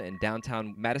Monona in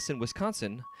downtown Madison,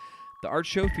 Wisconsin, the art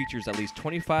show features at least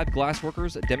 25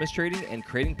 glassworkers demonstrating and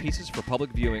creating pieces for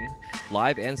public viewing,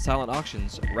 live and silent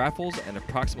auctions, raffles, and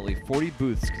approximately 40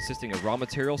 booths consisting of raw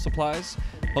material supplies,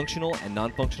 functional and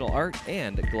non-functional art,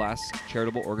 and glass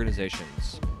charitable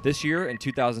organizations. This year, in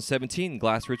 2017,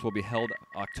 GlassRoots will be held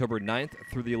October 9th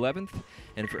through the 11th,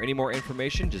 and for any more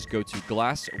information, just go to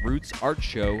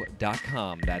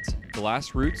glassrootsartshow.com. That's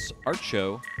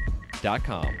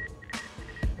glassrootsartshow.com.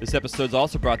 This episode is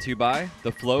also brought to you by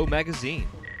The Flow magazine.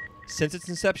 Since its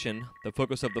inception, the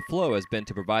focus of The Flow has been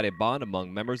to provide a bond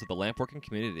among members of the lampworking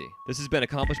community. This has been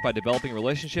accomplished by developing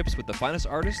relationships with the finest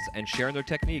artists and sharing their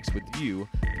techniques with you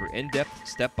through in-depth,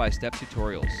 step-by-step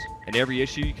tutorials. In every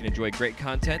issue, you can enjoy great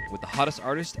content with the hottest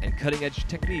artists and cutting-edge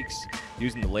techniques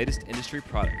using the latest industry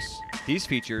products. These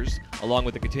features, along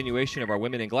with the continuation of our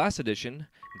Women in Glass edition,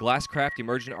 Glasscraft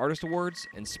Emerging Artist Awards,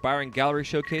 inspiring gallery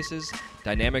showcases,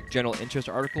 dynamic general interest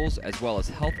articles, as well as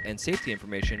health and safety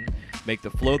information, make The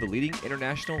Flow the leading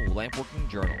international lampworking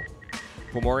journal.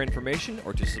 For more information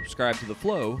or to subscribe to The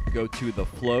Flow, go to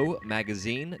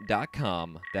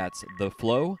theflowmagazine.com. That's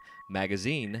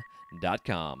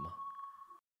theflowmagazine.com.